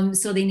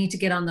 So they need to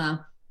get on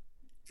the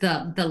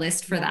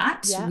list for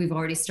that. Yeah. We've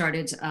already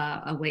started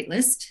a wait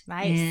list.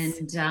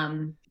 Nice.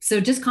 And so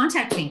just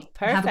contact me.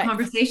 Perfect. Have a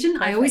conversation.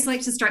 Perfect. I always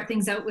like to start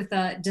things out with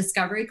a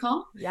discovery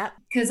call. Yeah.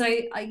 Because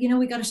I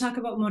we got to talk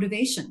about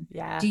motivation.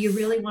 Yeah. Do you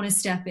really want to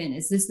step in?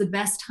 Is this the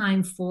best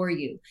time for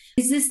you?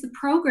 Is this the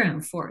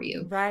program for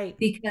you? Right.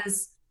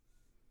 Because,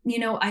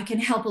 I can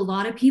help a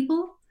lot of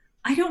people.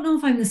 I don't know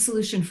if I'm the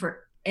solution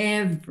for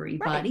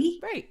everybody.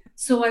 Right.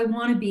 So I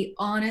want to be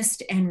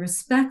honest and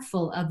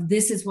respectful of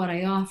this is what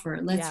I offer.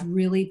 Let's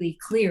really be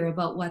clear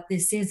about what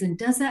this is. And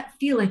does that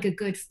feel like a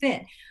good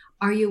fit?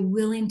 Are you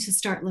willing to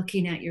start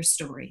looking at your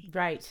story?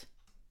 Right.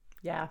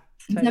 Yeah.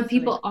 Some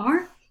people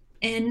are,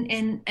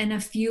 and a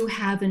few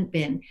haven't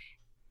been.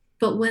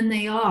 But when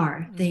they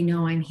are, they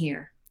know I'm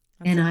here.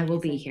 That's and amazing. I will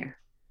be here.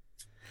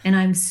 And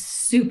I'm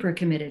super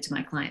committed to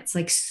my clients,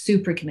 like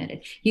super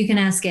committed. You can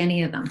ask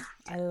any of them.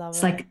 I love it.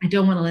 It's like, I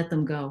don't want to let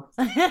them go.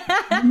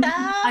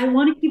 I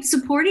want to keep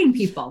supporting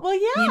people.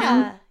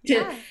 Well,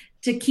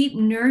 to keep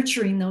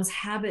nurturing those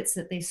habits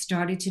that they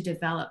started to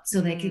develop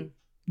so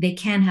they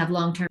can have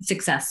long-term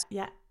success.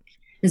 Yeah.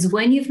 Because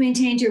when you've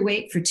maintained your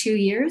weight for 2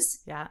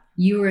 years,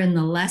 you are in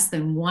the less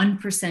than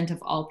 1% of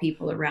all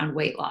people around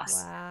weight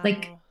loss. Wow.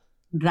 Like,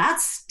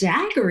 that's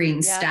staggering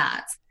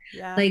stats.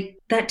 Yeah. Like,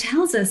 that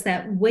tells us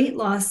that weight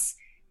loss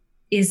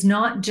is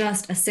not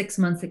just a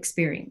 6-month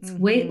experience.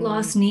 Weight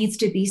loss needs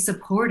to be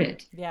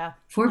supported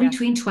for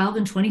between 12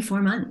 and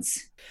 24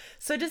 months.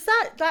 So does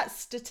that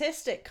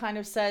statistic kind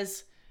of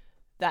says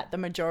that the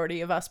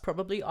majority of us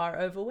probably are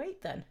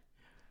overweight then?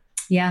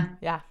 Yeah,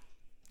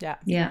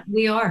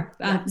 we are.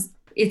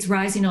 It's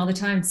rising all the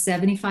time.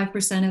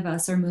 75% of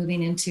us are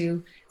moving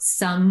into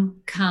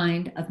some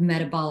kind of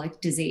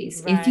metabolic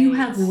disease. Right. If you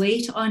have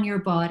weight on your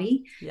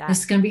body, this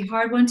is going to be a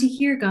hard one to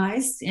hear,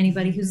 guys,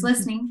 anybody who's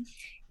listening.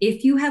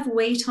 If you have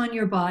weight on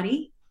your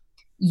body,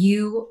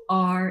 you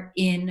are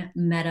in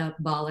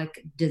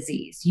metabolic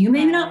disease. You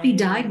may not be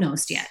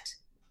diagnosed yet,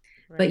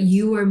 but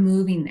you are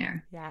moving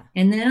there. Yeah.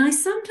 And then I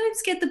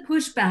sometimes get the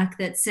pushback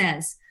that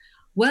says,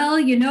 well,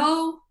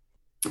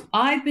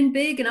 I've been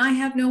big and I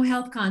have no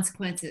health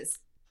consequences.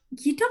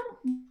 You don't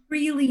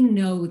really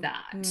know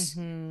that.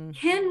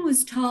 Ken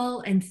was tall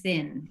and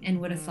thin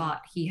and would have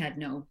thought he had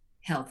no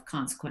health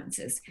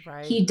consequences.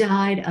 Right. He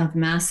died of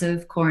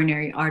massive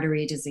coronary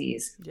artery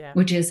disease,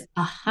 which is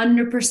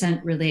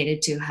 100%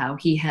 related to how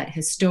he had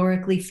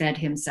historically fed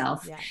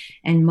himself. Yeah.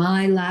 And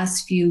my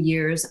last few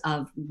years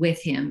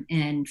with him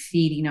and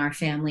feeding our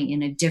family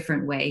in a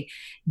different way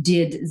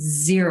did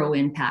zero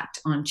impact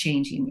on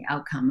changing the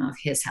outcome of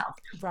his health,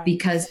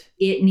 because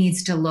it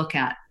needs to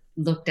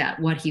looked at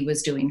what he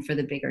was doing for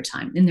the bigger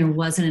time. And there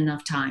wasn't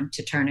enough time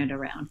to turn it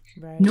around.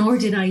 Right. Nor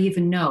did I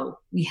even know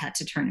we had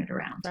to turn it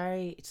around.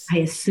 Right. I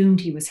assumed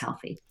he was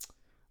healthy.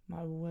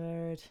 My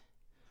word.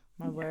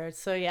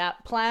 So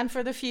plan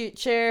for the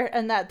future.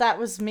 And that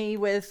was me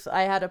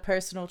I had a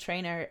personal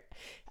trainer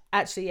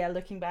Actually, yeah,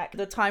 looking back,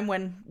 the time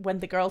when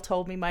the girl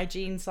told me my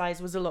jean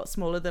size was a lot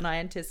smaller than I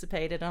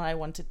anticipated, and I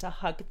wanted to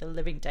hug the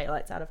living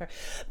daylights out of her.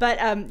 But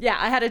yeah,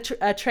 I had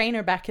a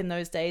trainer back in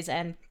those days,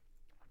 and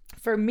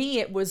for me,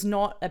 it was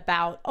not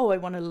about, oh, I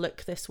want to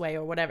look this way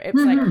or whatever. It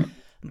was like,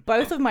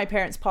 both of my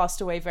parents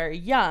passed away very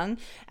young,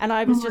 and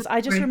I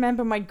just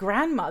remember my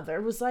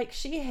grandmother was like,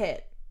 she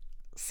hit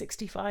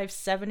 65,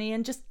 70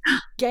 and just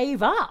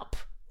gave up.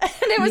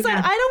 And it was like,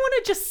 I don't want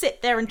to just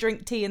sit there and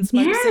drink tea and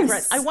smoke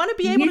cigarettes. I want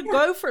to be able to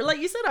go for, like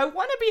you said, I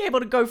want to be able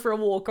to go for a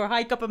walk or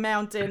hike up a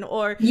mountain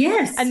or,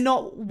 and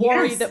not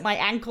worry that my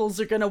ankles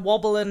are going to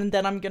wobble and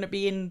then I'm going to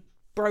be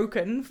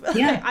broken.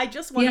 I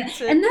just want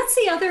to. And that's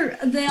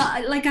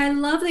I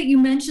love that you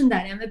mentioned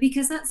that, Emma,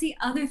 because that's the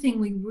other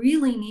thing we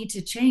really need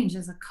to change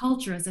as a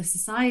culture, as a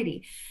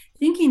society,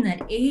 thinking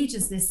that age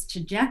is this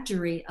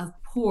trajectory of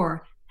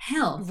poor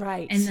health,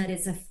 right? And that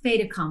it's a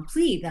fait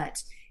accompli,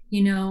 that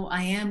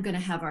I am going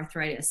to have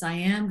arthritis. I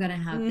am going to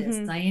have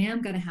this. I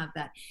am going to have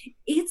that.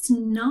 It's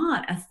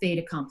not a fait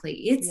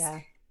accompli.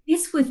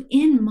 It's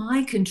within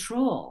my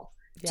control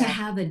to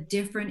have a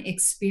different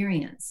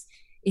experience.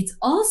 It's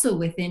also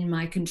within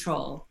my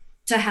control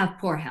to have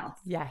poor health.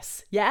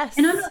 Yes.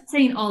 And I'm not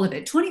saying all of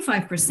it.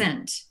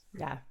 25%.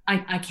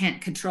 I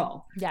can't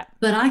control.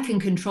 But I can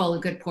control a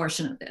good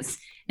portion of this.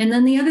 And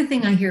then the other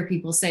thing I hear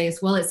people say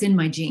is, well, it's in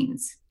my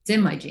genes. It's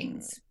in my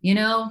genes.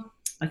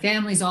 My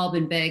family's all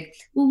been big.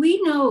 Well, we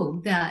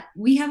know that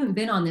we haven't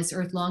been on this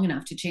earth long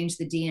enough to change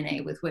the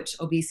DNA with which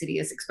obesity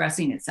is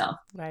expressing itself.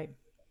 Right.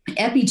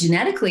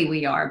 Epigenetically,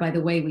 we are, by the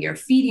way we are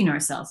feeding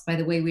ourselves, by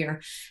the way we are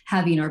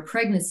having our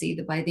pregnancy,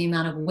 by the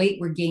amount of weight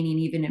we're gaining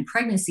even in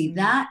pregnancy.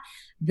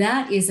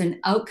 That is an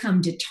outcome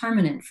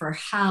determinant for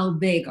how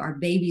big our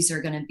babies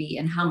are going to be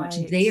and how much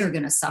they are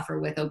going to suffer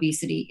with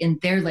obesity in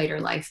their later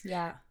life,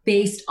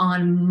 based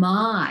on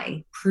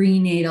my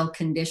prenatal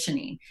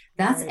conditioning.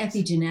 That's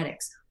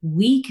epigenetics.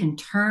 We can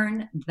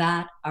turn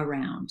that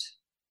around.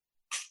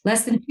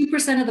 Less than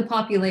 2% of the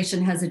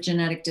population has a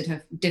genetic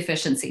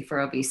deficiency for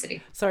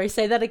obesity. Sorry,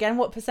 say that again.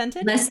 What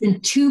percentage? Less than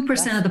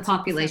 2% of the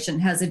population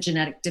has a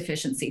genetic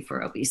deficiency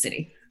for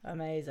obesity.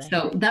 Amazing.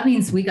 So that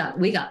means we got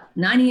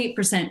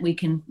 98% we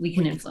can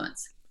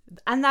influence.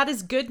 And that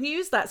is good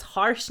news. That's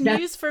harsh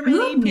news for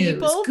many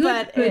people.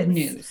 But good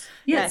news.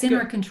 Yeah, it's in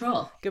our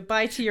control.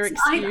 Goodbye to your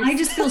excuse. I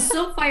just feel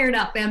so fired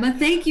up, Emma.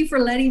 Thank you for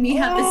letting me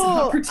have this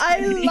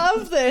opportunity. I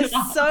love this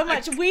so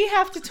much. We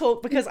have to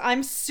talk because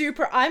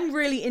I'm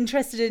really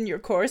interested in your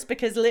course,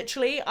 because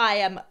literally I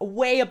am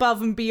way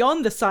above and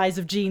beyond the size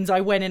of jeans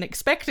I went in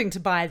expecting to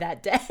buy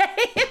that day.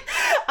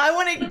 I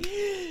want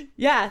to,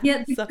 Yeah,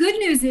 the good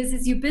news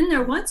is you've been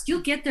there once, you'll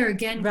get there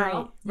again,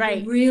 girl.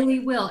 Right. You really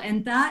will.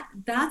 And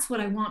that's what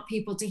I want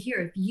people to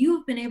hear. If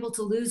you've been able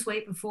to lose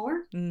weight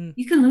before,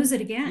 you can lose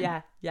it again.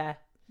 Yeah.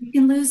 You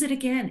can lose it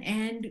again.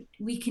 And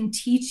we can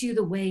teach you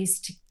the ways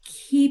to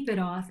keep it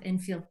off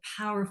and feel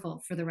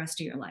powerful for the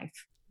rest of your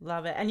life.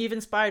 Love it. And you've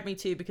inspired me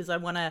too, because I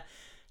want to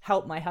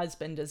help my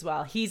husband as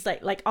well. He's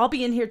like I'll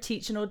be in here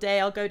teaching all day.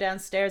 I'll go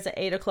downstairs at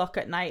 8:00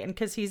 at night, and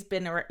because he's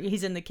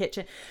in the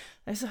kitchen,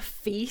 there's a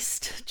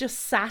feast just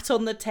sat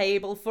on the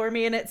table for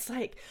me, and it's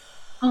like,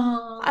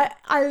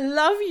 I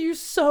love you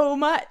so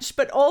much,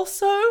 but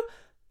also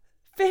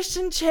fish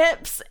and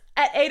chips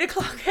at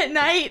 8:00 at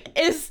night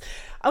is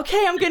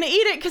okay. I'm gonna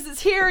eat it because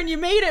it's here and you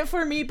made it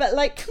for me, but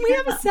like, can we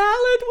have a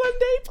salad one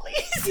day,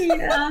 please?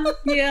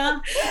 Yeah.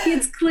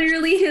 It's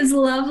clearly his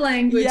love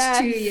language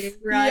to you,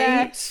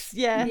 right?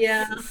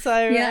 Yeah. So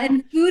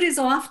and food is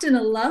often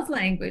a love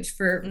language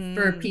for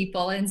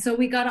people, and so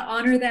we got to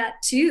honor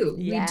that too.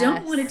 We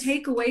don't want to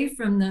take away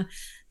from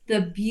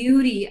the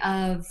beauty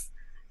of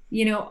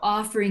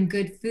offering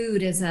good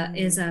food as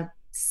a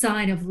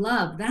sign of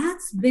love.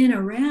 That's been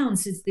around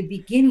since the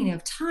beginning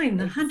of time.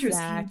 The hunters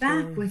came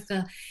back with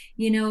the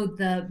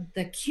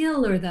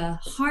kill or the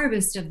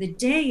harvest of the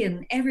day,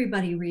 and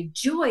everybody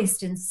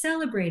rejoiced and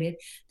celebrated.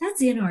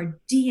 That's in our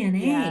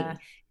DNA.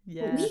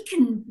 But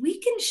we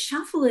can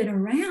shuffle it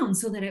around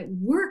so that it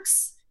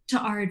works to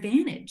our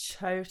advantage.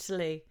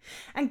 Totally.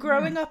 And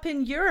growing up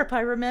in Europe,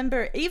 I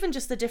remember even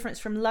just the difference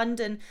from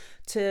London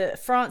to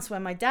France, where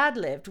my dad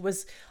lived,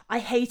 was I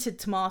hated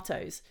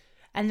tomatoes.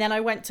 And then I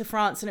went to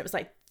France and it was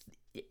like,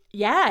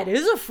 yeah, it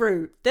is a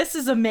fruit. This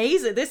is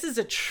amazing. This is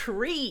a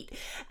treat.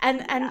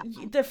 And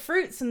the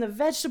fruits and the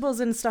vegetables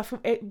and stuff,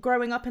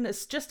 growing up in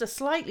just a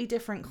slightly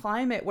different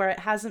climate where it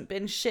hasn't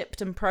been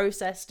shipped and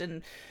processed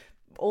and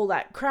all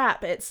that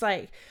crap. It's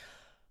like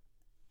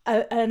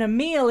a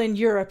meal in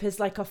Europe is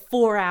like a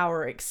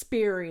 4-hour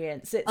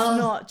experience. It's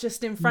not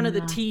just in front of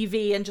the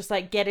TV and just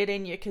like get it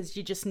in you because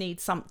you just need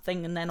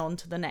something and then on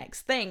to the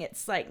next thing.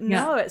 It's like,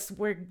 no, it's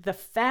where the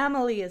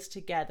family is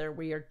together.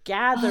 We are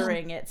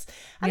gathering.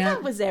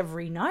 That was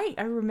every night.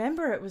 I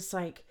remember it was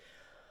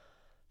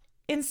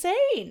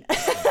insane.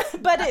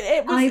 But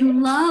it was.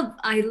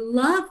 I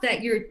love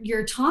that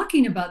you're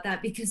talking about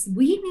that, because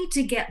we need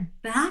to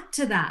get back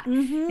to that.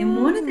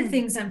 And one of the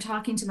things I'm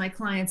talking to my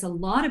clients a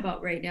lot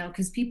about right now,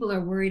 because people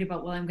are worried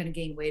about, well, I'm going to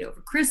gain weight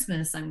over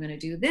Christmas, I'm going to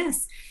do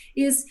this,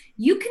 is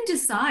you can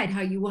decide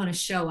how you want to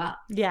show up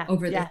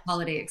over the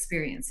holiday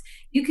experience.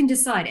 You can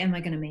decide, am I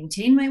going to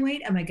maintain my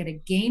weight? Am I going to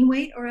gain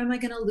weight? Or am I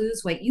going to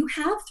lose weight? You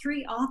have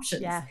 3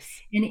 options. Yes.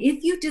 And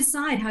if you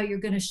decide how you're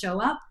going to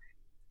show up,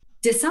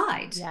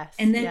 decide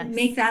and then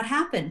make that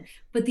happen.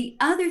 But the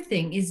other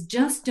thing is,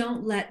 just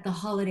don't let the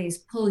holidays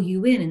pull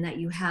you in, and that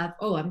you have,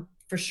 oh, I'm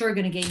for sure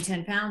going to gain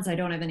 10 pounds. I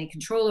don't have any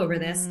control over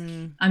this.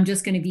 I'm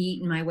just going to be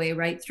eating my way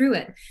right through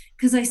it.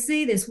 Because I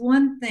say this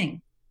one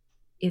thing,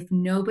 if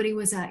nobody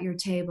was at your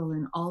table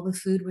and all the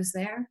food was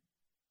there,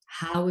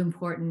 how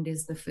important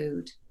is the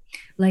food?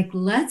 Like,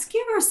 let's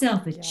give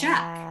ourselves a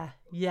check.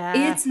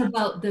 It's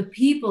about the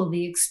people,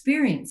 the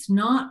experience,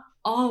 not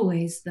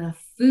always the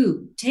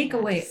food. Take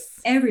away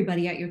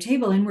everybody at your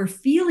table. And we're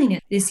feeling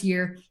it this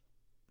year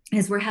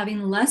as we're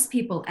having less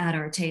people at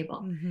our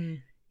table.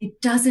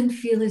 It doesn't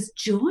feel as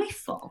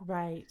joyful.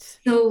 Right.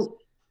 So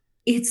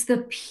it's the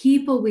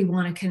people we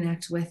want to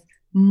connect with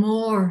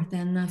more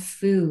than the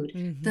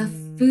food. The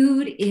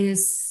food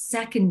is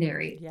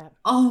secondary.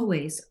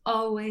 Always,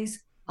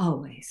 always,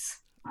 always.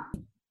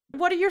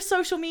 What are your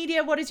social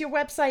media? What is your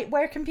website?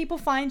 Where can people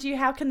find you?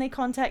 How can they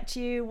contact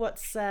you?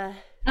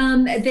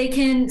 They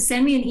can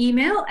send me an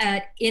email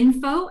at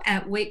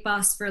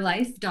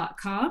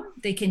info@weightbossforlife.com.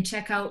 They can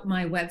check out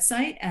my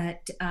website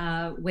at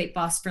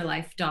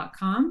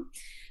weightbossforlife.com.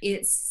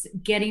 It's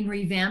getting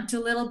revamped a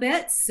little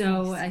bit.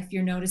 So if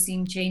you're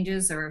noticing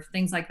changes or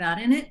things like that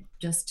in it,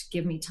 just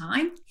give me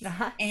time.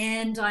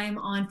 And I'm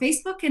on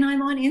Facebook and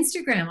I'm on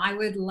Instagram. I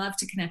would love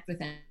to connect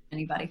with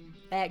anybody.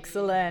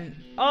 Excellent.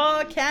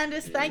 Oh,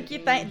 Candace, thank you.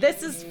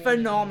 This is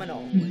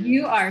phenomenal.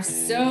 You are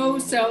so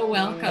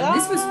welcome.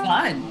 This was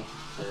fun.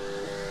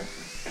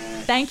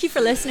 Thank you for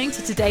listening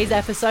to today's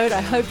episode.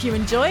 I hope you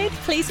enjoyed.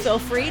 Please feel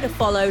free to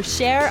follow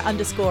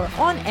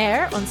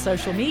share_on_air on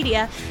social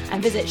media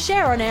and visit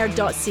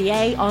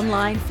shareonair.ca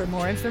online for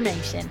more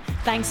information.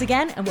 Thanks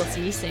again, and we'll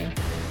see you soon.